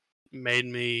of made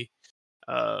me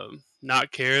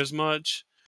not care as much.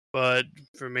 But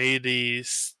for me, the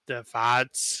fight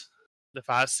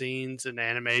scenes and the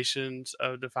animations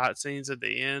of the fight scenes at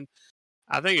the end,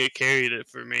 I think it carried it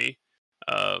for me.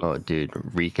 Oh, dude,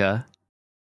 Rika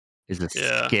is a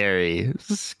Yeah.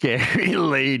 scary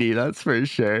lady. That's for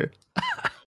sure.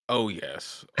 Oh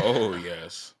yes. Oh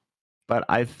yes. But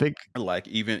I think Like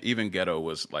even Geto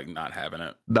was like not having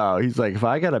it. no, he's like, if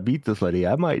I gotta beat this lady,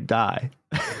 I might die.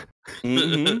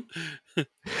 Mm-hmm.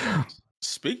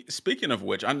 Speaking of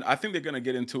which, I think they're gonna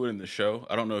get into it in the show.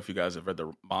 I don't know if you guys have read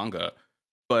the manga,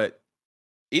 but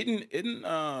isn't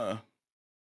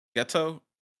Geto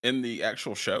in the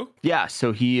actual show? Yeah,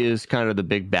 so he is kind of the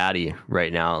big baddie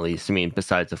right now, at least. I mean,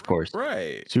 besides, of course,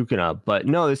 Right. Sukuna. But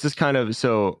no, this is kind of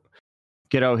so.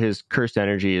 Geto, his cursed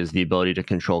energy is the ability to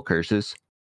control curses.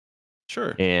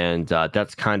 Sure. And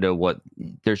that's kind of what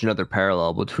there's another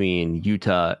parallel between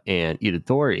Yuta and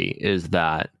Itadori is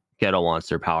that Geto wants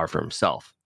their power for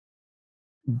himself.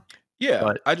 Yeah,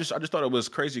 But I just thought it was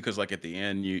crazy because like at the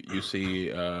end you see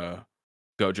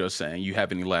Gojo saying, "You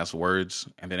have any last words?"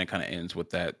 And then it kind of ends with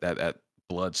that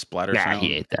blood splatter nah, he sound.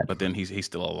 ain't that. But then he's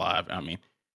still alive. I mean,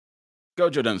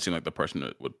 Gojo doesn't seem like the person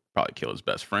that would probably kill his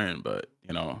best friend, but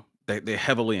they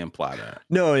heavily imply that.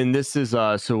 No, and this is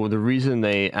so the reason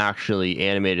they actually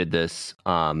animated this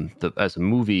as a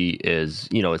movie is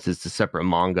it's a separate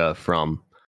manga from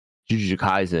Jujutsu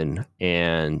Kaisen,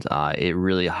 and it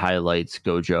really highlights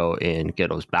Gojo and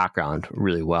Geto's background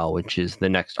really well, which is the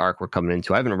next arc we're coming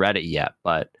into. I haven't read it yet,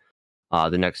 but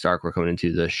the next arc we're coming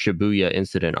into, the Shibuya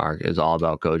incident arc, is all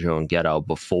about Gojo and Geto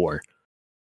before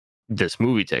this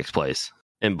movie takes place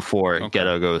and before Okay.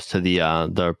 Geto goes to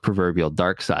the proverbial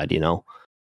dark side,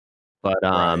 But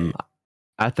Right.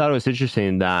 I thought it was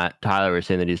interesting that Tyler was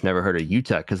saying that he's never heard of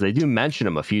Yuta because they do mention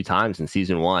him a few times in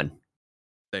season 1.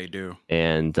 They do.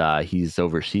 And he's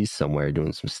overseas somewhere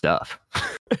doing some stuff.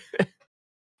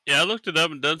 Yeah, I looked it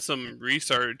up and done some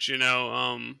research,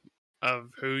 of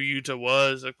who Yuta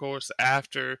was, of course,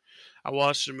 after I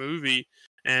watched the movie.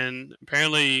 And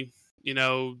apparently,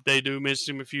 they do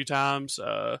mention him a few times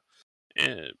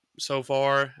and so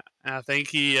far. And I think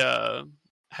he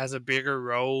has a bigger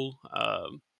role,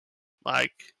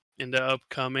 like in the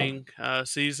upcoming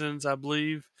seasons, I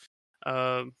believe.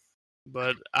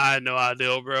 But I had no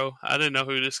idea, bro. I didn't know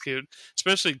who this kid,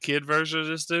 especially kid version of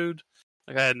this dude.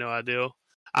 Like I had no idea.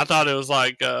 I thought it was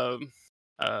like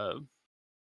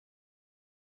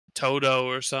Toto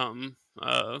or something.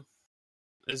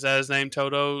 Is that his name,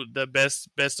 Toto? The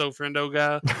besto friendo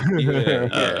guy?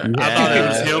 Yeah. I thought it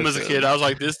was Yeah. him as a kid. I was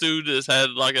like, this dude just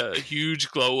had like a huge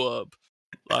glow up.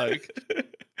 Like,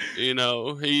 he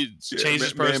changed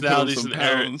his man put on personalities some and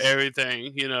pounds.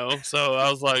 everything, So I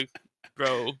was like,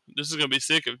 bro, this is gonna be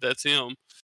sick if that's him.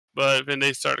 But then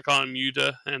they started calling him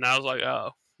Yuta, and I was like,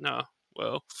 oh no,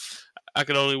 well, I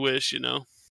could only wish,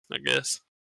 I guess.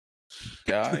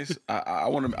 Guys, I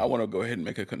want to go ahead and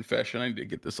make a confession. I need to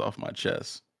get this off my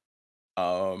chest.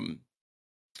 Um,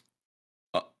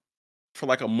 for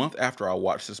like a month after I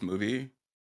watched this movie,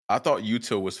 I thought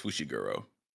Yuta was Fushiguro.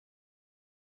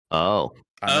 Oh.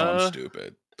 I know I'm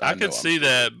stupid. I know could I'm see stupid.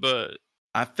 that, but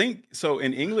I think so.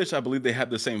 In English, I believe they have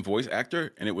the same voice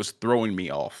actor, and it was throwing me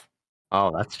off.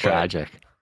 Oh, that's tragic.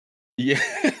 Yeah,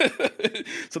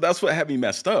 so that's what had me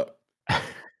messed up. And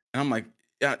I'm like,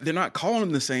 yeah, they're not calling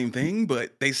them the same thing,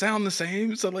 but they sound the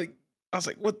same. So like, I was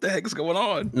like, what the heck is going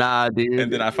on? Nah, dude.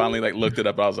 And then I finally like looked it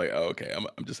up. And I was like, oh, okay, I'm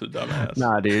just a dumbass.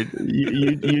 Nah, dude.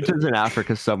 Yuta's in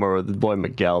Africa somewhere with the boy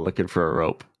Miguel looking for a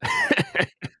rope.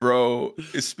 Bro,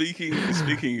 speaking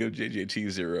of JJT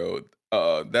Zero,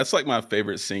 that's like my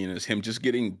favorite scene is him just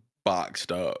getting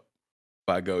boxed up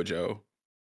by Gojo.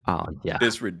 Oh yeah,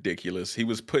 It's ridiculous. He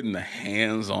was putting the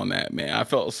hands on that man. I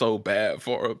felt so bad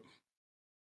for him.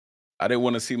 I didn't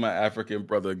want to see my African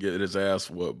brother get his ass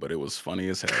whooped, but it was funny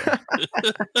as hell.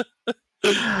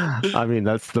 I mean,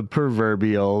 that's the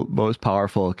proverbial most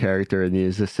powerful character in the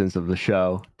existence of the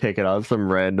show. Taking on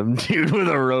some random dude with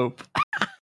a rope.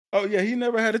 Oh yeah, he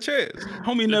never had a chance.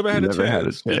 Homie never had a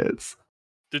chance.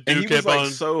 The And he dude was kept like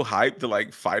on. so hyped to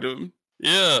like fight him.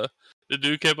 Yeah, the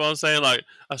dude kept on saying like,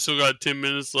 "I still got 10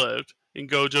 minutes left," and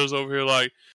Gojo's over here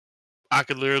like, "I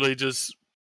could literally just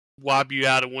wipe you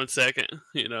out in 1 second,"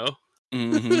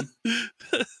 Mhm.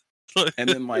 And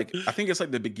then like I think it's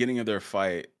like the beginning of their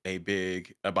fight,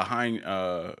 behind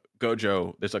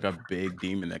Gojo, there's like a big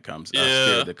demon that comes,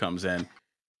 spirit that comes in,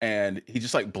 and he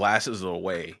just like blasts it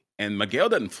away. And Miguel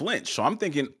doesn't flinch, so I'm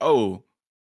thinking, oh,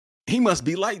 he must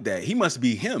be like that. He must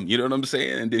be him. You know what I'm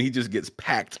saying? And then he just gets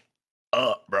packed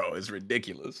up, bro. It's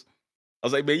ridiculous. I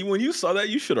was like, man, when you saw that,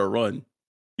 you should have run.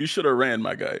 You should have ran,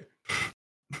 my guy.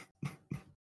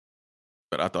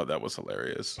 But I thought that was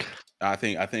hilarious. I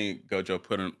think Gojo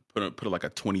put like a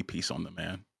 20 piece on the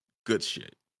man. Good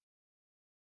shit.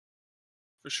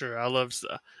 For sure, I love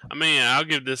stuff. I mean, I'll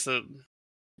give this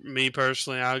me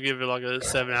personally, I'll give it like a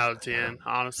 7 out of 10.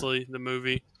 Honestly, the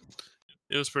movie,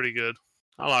 it was pretty good.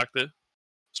 I liked it,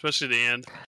 especially the end.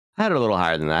 I had it a little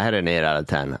higher than that. I had an 8 out of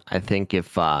 10. I think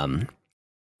if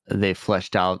they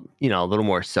fleshed out, a little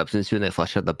more substance to it, and they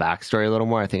fleshed out the backstory a little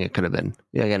more, I think it could have been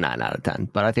like a 9 out of 10.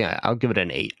 But I think I'll give it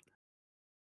an 8.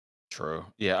 True.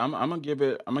 Yeah, I'm gonna give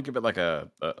it like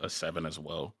a 7 as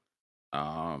well.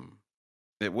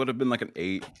 It would have been like an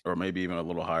 8 or maybe even a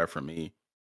little higher for me.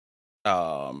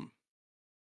 Um,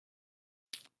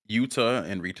 Yuta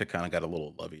and Rita kind of got a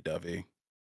little lovey-dovey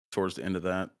towards the end of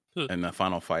that Huh. in the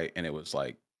final fight, and it was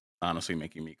like honestly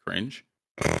making me cringe.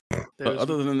 But There's,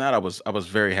 other than that, I was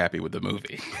very happy with the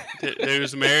movie.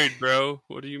 there's married, bro.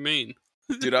 What do you mean?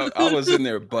 Dude, I was in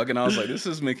there bugging. I was like, this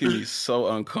is making me so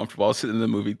uncomfortable. I was sitting in the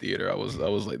movie theater. I was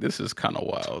like, this is kind of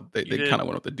wild. They didn't- kind of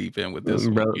went off the deep end with this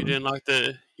one. Bro, You didn't like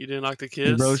the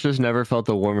kiss? bro's just never felt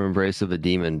the warm embrace of a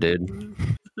demon, dude.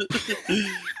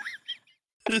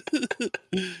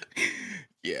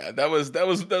 Yeah, that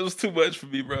was too much for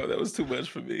me, bro. That was too much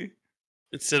for me.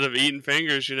 Instead of eating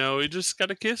fingers, he just got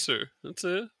to kiss her. That's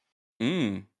it.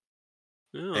 Mm.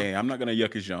 Yeah. Hey, I'm not gonna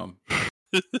yuck his yum.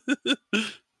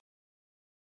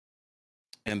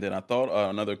 And then I thought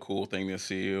another cool thing to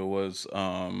see was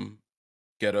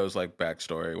Ghetto's like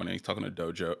backstory when he's talking to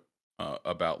Dojo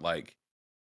about like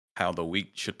how the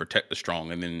weak should protect the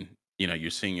strong, and then you're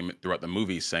seeing him throughout the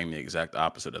movie saying the exact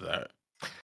opposite of that.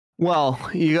 Well,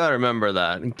 you gotta remember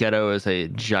that Ghetto is a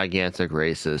gigantic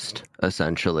racist,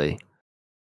 essentially.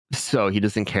 So he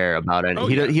doesn't care about it. Oh,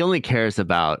 he yeah. he only cares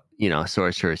about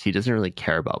sorcerers. He doesn't really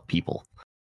care about people.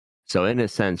 So in a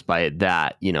sense, by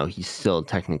that, he still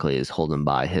technically is holding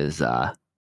by his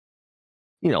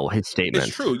his statement.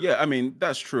 It's true. Yeah, I mean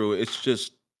that's true. It's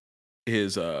just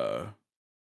his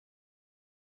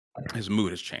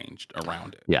mood has changed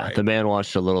around it. Yeah, right? the man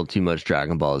watched a little too much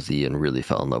Dragon Ball Z and really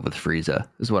fell in love with Frieza.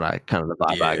 Is what I kind of the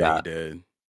vibe I Yeah, got. he did.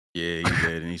 Yeah, he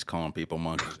did, and he's calling people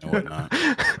monkeys and whatnot.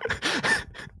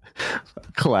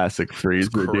 Classic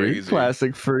Frieza, dude. crazy. Classic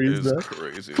It's Frieza.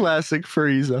 crazy. Classic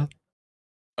Frieza.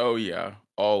 Oh yeah,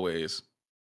 always.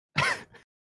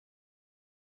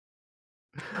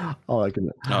 All I can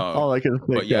think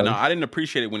But yeah, of. no, I didn't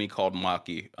appreciate it when he called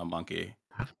Maki a monkey,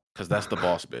 because that's the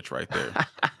boss bitch right there.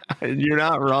 You're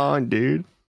not wrong, dude.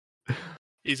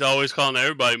 He's always calling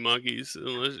everybody monkeys.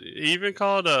 He even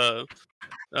called the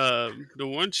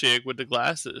one chick with the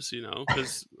glasses,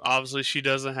 because obviously she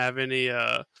doesn't have any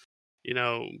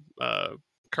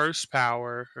curse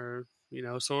power or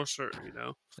sorcerer,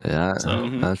 Yeah, So-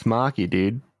 Mhm. that's Maki,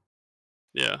 dude.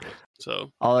 yeah.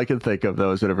 So All I can think of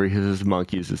though is whenever he says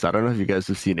monkeys is I don't know if you guys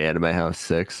have seen Anime House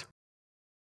 6.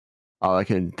 All I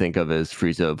can think of is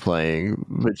Frieza playing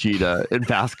Vegeta in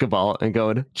basketball and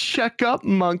going, "Check up,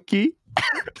 monkey."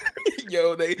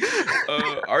 Yo, they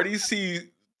RDC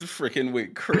freaking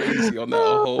went crazy on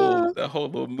that whole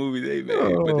little movie they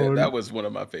made. But Oh, that was one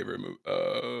of my favorite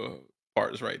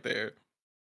parts right there.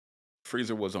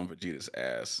 Frieza was on Vegeta's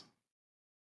ass.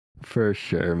 For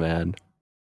sure, man.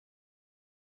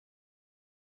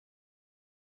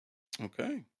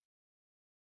 Okay.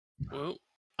 well,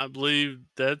 I believe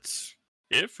that's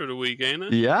it for the week, ain't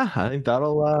it? Yeah, I think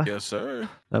that'll Yes, sir.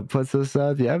 that puts us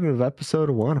at the end of episode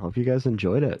 1. Hope you guys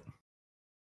enjoyed it.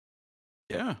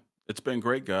 Yeah, it's been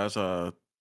great, guys.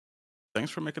 Thanks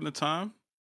for making the time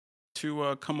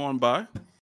to come on by,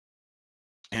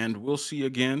 and we'll see you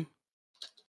again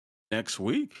next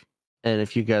week. And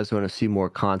if you guys want to see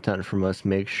more content from us,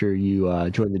 make sure you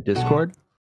join the Discord.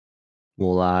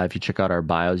 Well, if you check out our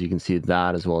bios, you can see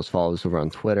that, as well as follow us over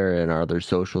on Twitter and our other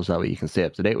socials. That way you can stay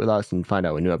up to date with us and find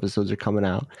out when new episodes are coming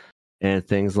out and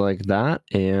things like that.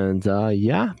 And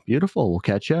yeah, beautiful. We'll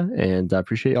catch you, and I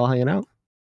appreciate y'all hanging out.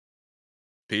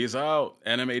 Peace out.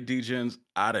 Anime Degens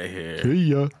out of here. See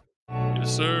ya.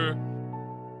 Yes, sir.